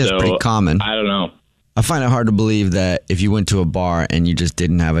 date. Yeah, it's pretty common. I don't know. I find it hard to believe that if you went to a bar and you just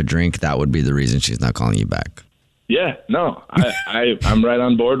didn't have a drink, that would be the reason she's not calling you back. Yeah, no, I'm right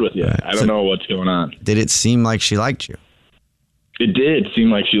on board with you. Right. I don't know what's going on. Did it seem like she liked you? It did seem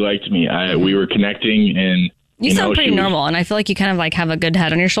like she liked me. We were connecting, and You sound pretty normal, and I feel like you kind of have a good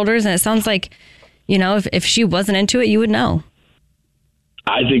head on your shoulders, and it sounds like, if she wasn't into it, you would know.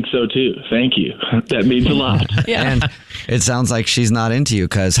 I think so too. Thank you. That means a lot. Yeah. And it sounds like she's not into you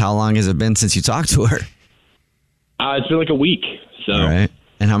because how long has it been since you talked to her? It's been like a week. So. All right.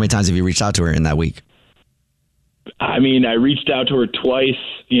 And how many times have you reached out to her in that week? I mean, I reached out to her twice,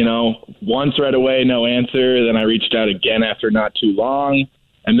 once right away, no answer. Then I reached out again after not too long.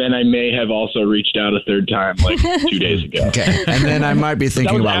 And then I may have also reached out a third time 2 days ago. Okay. And then I might be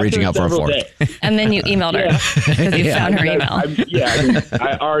thinking about reaching out for a fourth. And then you emailed her because you found her email.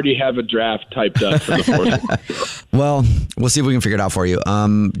 I already have a draft typed up for the fourth one. Well, we'll see if we can figure it out for you.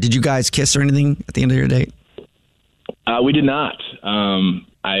 Did you guys kiss or anything at the end of your date? We did not.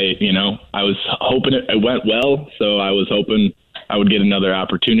 I was hoping it went well, so I was hoping I would get another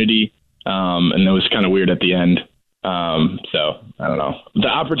opportunity, and it was kind of weird at the end. So I don't know. The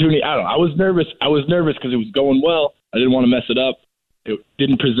opportunity, I don't know. I was nervous. Because it was going well. I didn't want to mess it up. It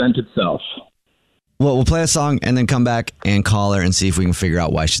didn't present itself. Well, we'll play a song and then come back and call her and see if we can figure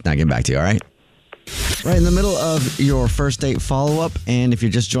out why she's not getting back to you, all right? Right in the middle of your first date follow-up, and if you're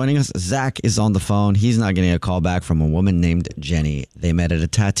just joining us, Zach is on the phone. He's not getting a call back from a woman named Jenny. They met at a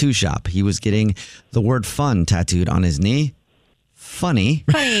tattoo shop. He was getting the word fun tattooed on his knee. Funny.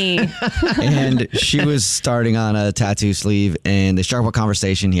 And she was starting on a tattoo sleeve, and they struck up a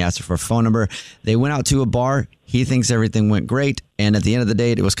conversation. He asked her for a phone number. They went out to a bar. He thinks everything went great, and at the end of the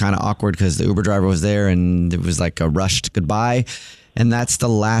date, it was kind of awkward because the Uber driver was there, and it was like a rushed goodbye, and that's the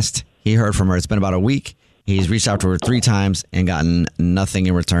last he heard from her. It's been about a week. He's reached out to her 3 times and gotten nothing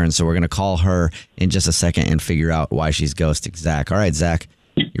in return. So we're going to call her in just a second and figure out why she's ghosting Zach. All right, Zach,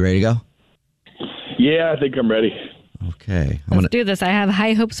 you ready to go? Yeah, I think I'm ready. Okay. Let's do this. I have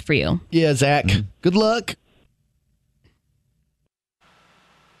high hopes for you. Yeah, Zach. Good luck.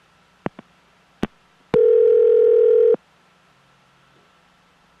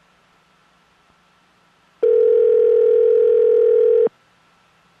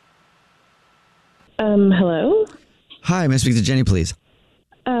 Hello? Hi, may I speak to Jenny, please?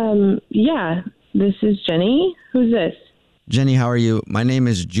 Yeah, this is Jenny. Who's this? Jenny, how are you? My name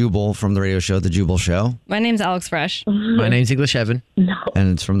is Jubal from the radio show, The Jubal Show. My name's Alex Fresh. My name's English Evan. No.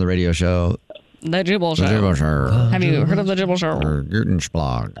 And it's from the radio show, The Jubal Show. The Jubal Show. Have you heard of The Jubal Show?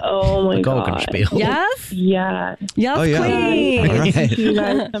 Gutenschlag. Oh my god. Glockenspiel. Yes? Yeah. Yes, Oh, yeah. queen. All right. See you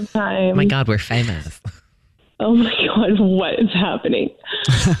guys sometime. Oh my God, we're famous. Oh my god, what is happening?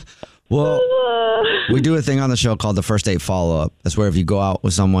 Well, we do a thing on the show called the First Date Follow-Up. That's where if you go out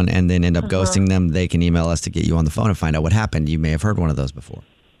with someone and then end up ghosting them, they can email us to get you on the phone and find out what happened. You may have heard one of those before.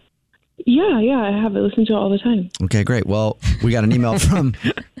 Yeah, I have it. Listen to it all the time. Okay, great. Well, we got an email from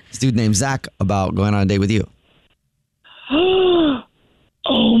this dude named Zach about going on a date with you.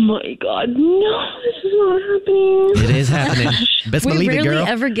 Oh my god, no, this is not happening. It is happening. Best We believe it, rarely girl.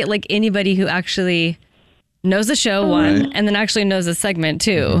 ever get like anybody who actually knows the show, one, and then actually knows the segment,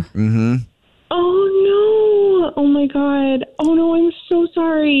 two. Mm-hmm. Oh no. Oh my god. Oh no, I'm so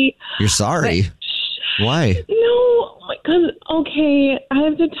sorry. You're sorry? Why? No, oh my god. Okay, I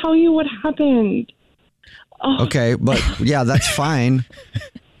have to tell you what happened. Oh, Okay, but yeah, that's fine.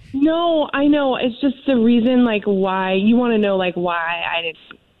 no, I know. It's just the reason, like, why. You want to know, like, why I didn't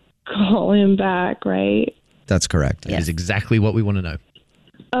call him back, right? That's correct. That is exactly what we want to know.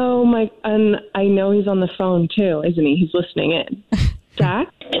 Oh my, and I know he's on the phone too, isn't he? He's listening in. Zach?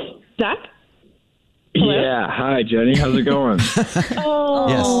 Hello? Yeah. Hi, Jenny. How's it going?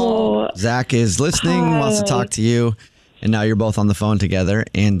 Oh. Yes. Zach is listening, wants to talk to you, and now you're both on the phone together.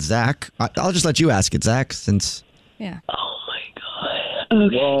 And Zach, I'll just let you ask it, Zach, since... Yeah. Oh my god.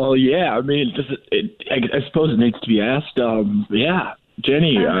 Okay. Well, yeah. I mean, I suppose it needs to be asked. Yeah,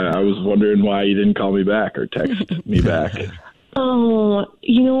 Jenny, I was wondering why you didn't call me back or text me back. Oh,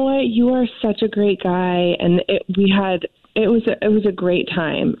 you know what? You are such a great guy, and it was a great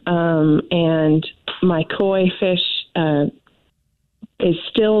time. And my koi fish is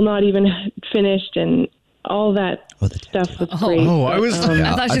still not even finished, and all that stuff was great. I was.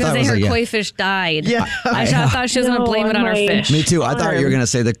 I thought she was going to say her koi fish died. Yeah. I thought she was going to blame it on her fish. Me too. I thought you were going to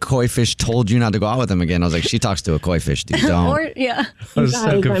say the koi fish told you not to go out with him again. I was like, she talks to a koi fish, dude. Don't. Or, yeah. I was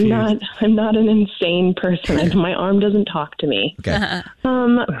so confused. I'm not an insane person. My arm doesn't talk to me. Okay.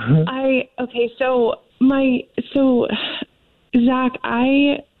 So Zach,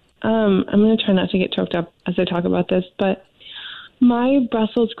 I'm going to try not to get choked up as I talk about this, but my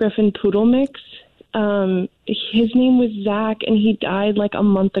Brussels Griffin poodle mix, his name was Zach, and he died like a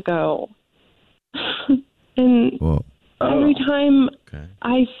month ago. And every time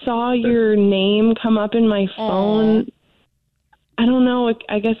I saw your name come up in my phone, I don't know,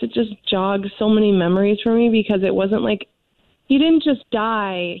 I guess it just jogged so many memories for me, because it wasn't like he didn't just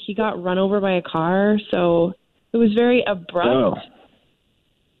die, he got run over by a car, so it was very abrupt. Oh.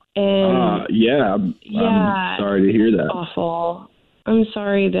 And I'm sorry to hear that. Awful. I'm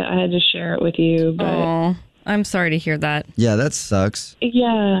sorry that I had to share it with you, but I'm sorry to hear that. Yeah, that sucks.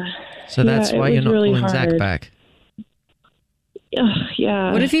 yeah. So that's why you're not really pulling Zach hard. back.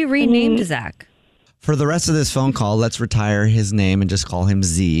 Yeah. What if you renamed Zach? For the rest of this phone call, let's retire his name and just call him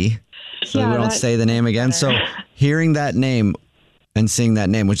Z. So Yeah, we don't that- say the name again. So hearing that name and seeing that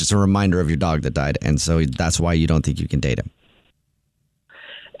name was just a reminder of your dog that died. And so that's why you don't think you can date him.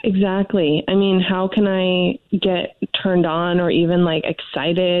 Exactly. I mean, how can I get turned on or even like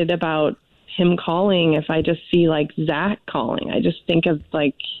excited about him calling if I just see like Zach calling? I just think of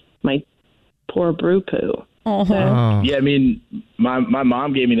like my poor brew poo. Yeah, I mean, my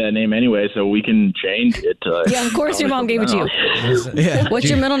mom gave me that name anyway, so we can change it to. Yeah, of course your mom gave it to you. Yeah. What's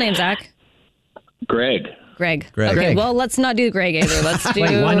your middle name, Zach? Greg. Greg. Greg. Okay, Greg. well, let's not do Greg either. Let's do...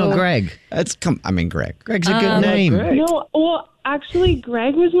 Wait, why not Greg? Greg. Greg's a good name. Greg. No, well, actually,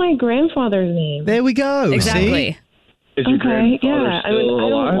 Greg was my grandfather's name. There we go. Exactly. See? Is your Okay, grandfather yeah. I still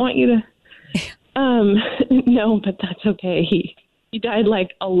alive? don't want you to. No, but that's okay. He died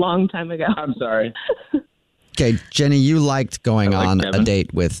like a long time ago. I'm sorry. Okay, Jenny, you liked going I like on Kevin. a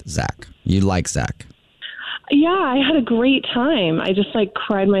date with Zach. You like Zach. Yeah, I had a great time. I just like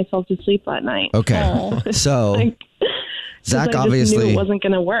cried myself to sleep that night. Okay. So Like, 'cause Zach I just obviously knew it wasn't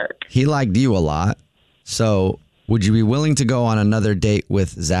going to work. he liked you a lot. So would you be willing to go on another date with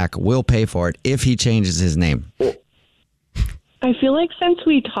Zach? We'll pay for it if he changes his name. I feel like since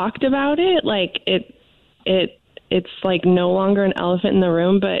we talked about it, like it it's like no longer an elephant in the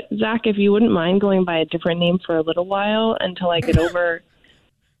room. But Zach, if you wouldn't mind going by a different name for a little while until I get over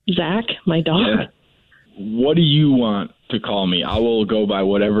Zach, my dog. Yeah. What do you want to call me? I will go by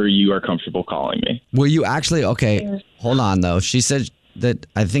whatever you are comfortable calling me. Will you actually? Okay, hold on though. She said that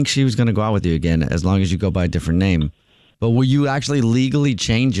I think she was going to go out with you again as long as you go by a different name. But will you actually legally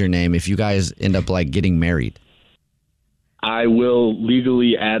change your name if you guys end up like getting married? I will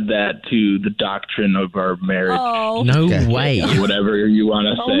legally add that to the doctrine of our marriage. Oh. No way. Whatever you want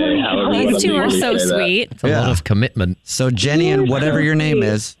to say. However you These two are so sweet. It's a lot of commitment. So Jenny and whatever your name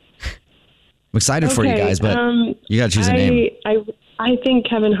is, I'm excited for you guys, but you got to choose a name. I think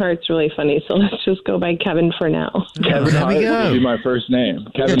Kevin Hart's really funny, so let's just go by Kevin for now. Kevin Hart would be my first name.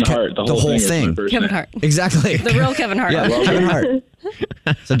 Kevin Hart. The whole thing. Is my first Kevin name. Hart. Exactly. The real Kevin Hart. Yeah, Kevin Hart.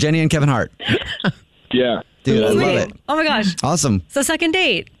 So Jenny and Kevin Hart. Yeah. Dude, I love Sweet. it. Oh my gosh. Awesome. So second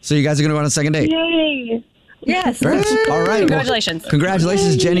date. So you guys are going to go on a second date? Yay. Yes. Very good. All right. Congratulations. Well,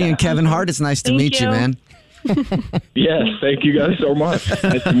 congratulations, Jenny and Kevin Hart. It's nice to meet you, man. Yes, thank you guys so much.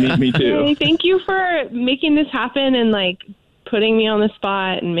 Nice to meet me too. Hey, thank you for making this happen and like putting me on the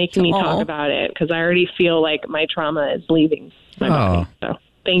spot and making me talk about it, because I already feel like my trauma is leaving my body. So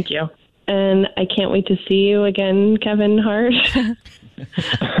thank you. And I can't wait to see you again, Kevin Hart.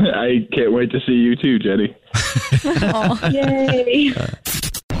 I can't wait to see you too, Jenny. Yay.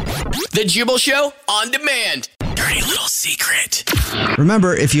 The Jubal Show on demand. Dirty little secret.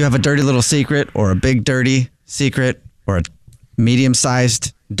 Remember, if you have a dirty little secret or a big dirty secret or a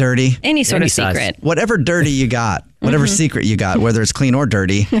medium-sized dirty. Any sort of secret. Whatever dirty you got, whatever secret you got, whether it's clean or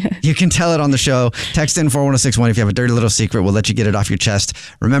dirty, you can tell it on the show. Text in 41061 if you have a dirty little secret. We'll let you get it off your chest.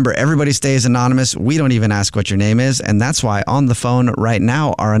 Remember, everybody stays anonymous. We don't even ask what your name is. And that's why on the phone right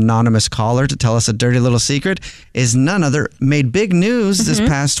now, our anonymous caller to tell us a dirty little secret is none other, made big news this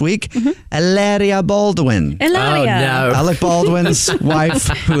past week, Hilaria Baldwin. Hilaria. Oh, no. Alec Baldwin's wife,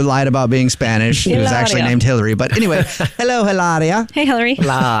 who lied about being Spanish, who was actually Hilaria. named Hillary. But anyway, hello, Hilaria. Hey, Hillary.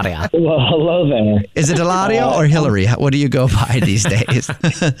 Hilaria. Well, hello there. Is it Hilaria or Hillary? What do you go by these days?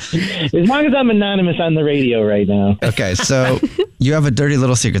 As long as I'm anonymous on the radio right now. Okay, so you have a dirty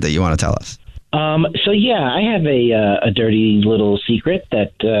little secret that you want to tell us. So yeah, I have a dirty little secret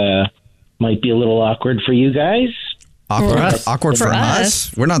that might be a little awkward for you guys. Awkward for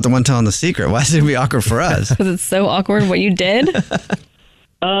us? We're not the one telling the secret. Why is it be awkward for us? Because it's so awkward what you did.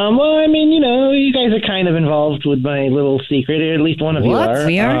 Well, I mean, you guys are kind of involved with my little secret, or at least one of you are.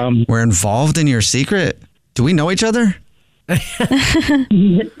 We are? We're involved in your secret? Do we know each other?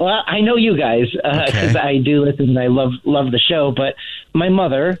 Well, I know you guys because I do listen and I love the show. But my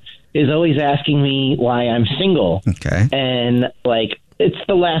mother is always asking me why I'm single. Okay. And like, it's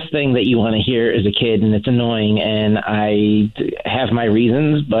the last thing that you want to hear as a kid, and it's annoying. And I have my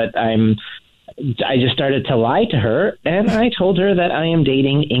reasons, but I just started to lie to her, and I told her that I am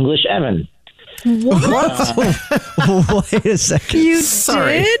dating English Evan. What? Wait a second. You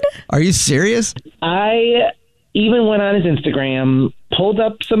Sorry. did? Are you serious? I even went on his Instagram, pulled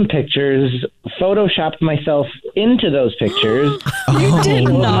up some pictures, photoshopped myself into those pictures. You did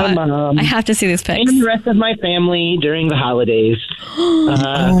told not. My mom I have to see these pics. and the rest of my family during the holidays.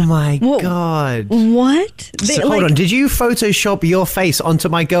 Oh my God. What? So, hold on. Did you Photoshop your face onto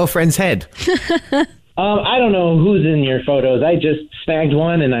my girlfriend's head? I don't know who's in your photos. I just snagged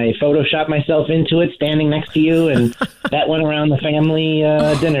one and I photoshopped myself into it standing next to you, and that went around the family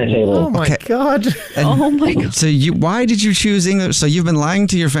dinner table. Oh my God. Oh my God. So why did you choose English? So you've been lying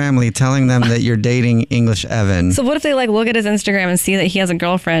to your family, telling them that you're dating English Evan. So what if they like look at his Instagram and see that he has a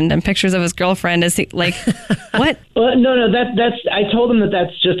girlfriend and pictures of his girlfriend? Is he like, what? Well, no, that's. I told them that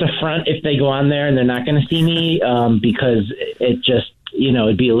that's just a front if they go on there and they're not going to see me because it just.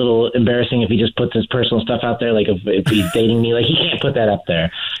 It'd be a little embarrassing if he just puts his personal stuff out there. Like if he's dating me, like he can't put that up there.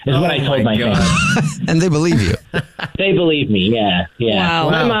 Is what I told my family. And they believe you. They believe me. Yeah. Wow.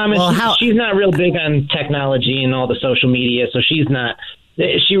 My mom is. She's not real big on technology and all the social media, so she's not.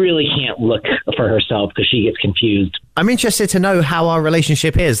 She really can't look for herself because she gets confused. I'm interested to know how our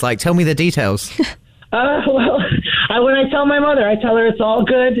relationship is. Like, tell me the details. Well, when I tell my mother, I tell her it's all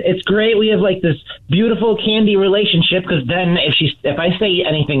good. It's great. We have like this beautiful candy relationship. Because then, if I say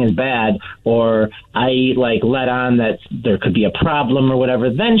anything is bad or I like let on that there could be a problem or whatever,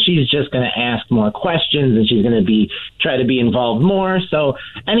 then she's just going to ask more questions and she's going to try to be involved more. So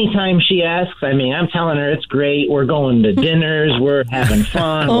anytime she asks, I mean, I'm telling her it's great. We're going to dinners. We're having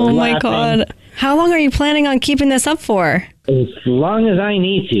fun. Oh we're my laughing. God. How long are you planning on keeping this up for? As long as I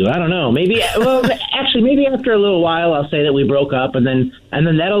need to. I don't know. Maybe after a little while, I'll say that we broke up, and then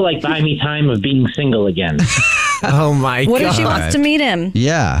that'll like buy me time of being single again. Oh my God! What if she wants to meet him?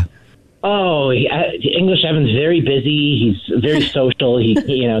 Yeah. Oh, English Evan's very busy. He's very social. He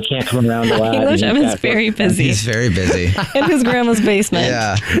can't come around a lot. English Evan's very busy. He's very busy. In his grandma's basement.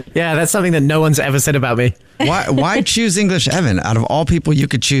 Yeah, that's something that no one's ever said about me. Why choose English Evan? Out of all people you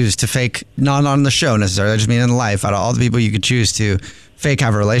could choose to fake, not on the show necessarily, I just mean in life, out of all the people you could choose to fake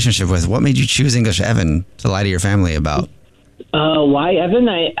have a relationship with, what made you choose English Evan to lie to your family about? Why Evan?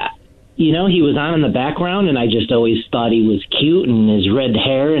 He was on in the background, and I just always thought he was cute, and his red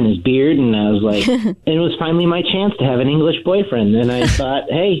hair and his beard, and I was like, it was finally my chance to have an English boyfriend, and I thought,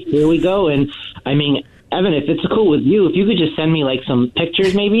 hey, here we go. And I mean, Evan, if it's cool with you, if you could just send me like some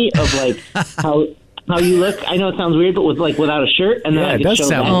pictures maybe of like how you look. I know it sounds weird, but without a shirt, and then I could show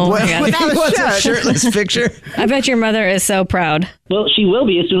that. What's a shirtless picture? I bet your mother is so proud. Well, she will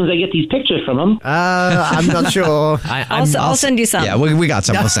be as soon as I get these pictures from him. I'm not sure. I'll send you some. Yeah, we got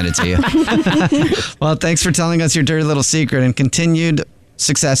some. We'll send it to you. Well, thanks for telling us your dirty little secret and continued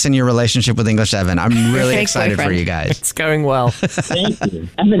success in your relationship with English Evan. I'm really excited for you guys. It's going well. Thank you.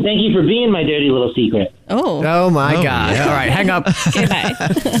 Evan, thank you for being my dirty little secret. Oh my God. Yeah. All right, hang up. Okay, bye.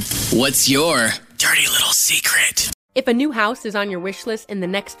 What's your dirty little secret? If a new house is on your wish list in the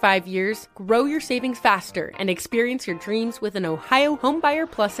next 5 years, grow your savings faster and experience your dreams with an Ohio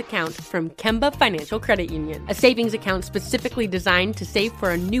Homebuyer Plus account from Kemba Financial Credit Union. A savings account specifically designed to save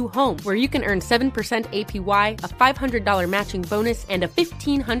for a new home where you can earn 7% APY, a $500 matching bonus, and a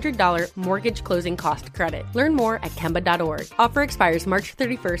 $1,500 mortgage closing cost credit. Learn more at Kemba.org. Offer expires March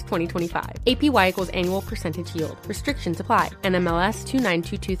 31st, 2025. APY equals annual percentage yield. Restrictions apply. NMLS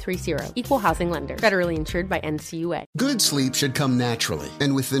 292230. Equal housing lender. Federally insured by NCUA. Good sleep should come naturally,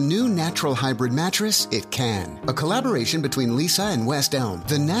 and with the new Natural Hybrid mattress, it can. A collaboration between Lisa and West Elm,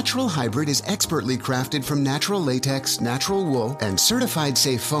 the Natural Hybrid is expertly crafted from natural latex, natural wool, and certified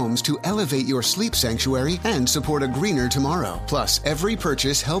safe foams to elevate your sleep sanctuary and support a greener tomorrow. Plus, every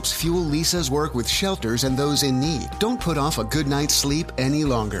purchase helps fuel Lisa's work with shelters and those in need. Don't put off a good night's sleep any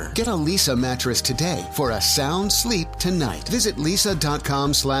longer. Get a Lisa mattress today for a sound sleep tonight. Visit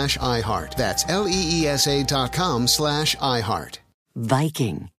lisa.com/iHeart. That's LEESA.com/iHeart.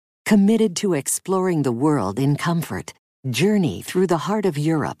 Viking, committed to exploring the world in comfort. Journey through the heart of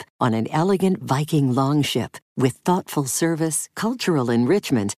Europe on an elegant Viking longship with thoughtful service, cultural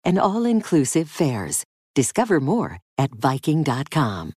enrichment, and all-inclusive fares. Discover more at Viking.com.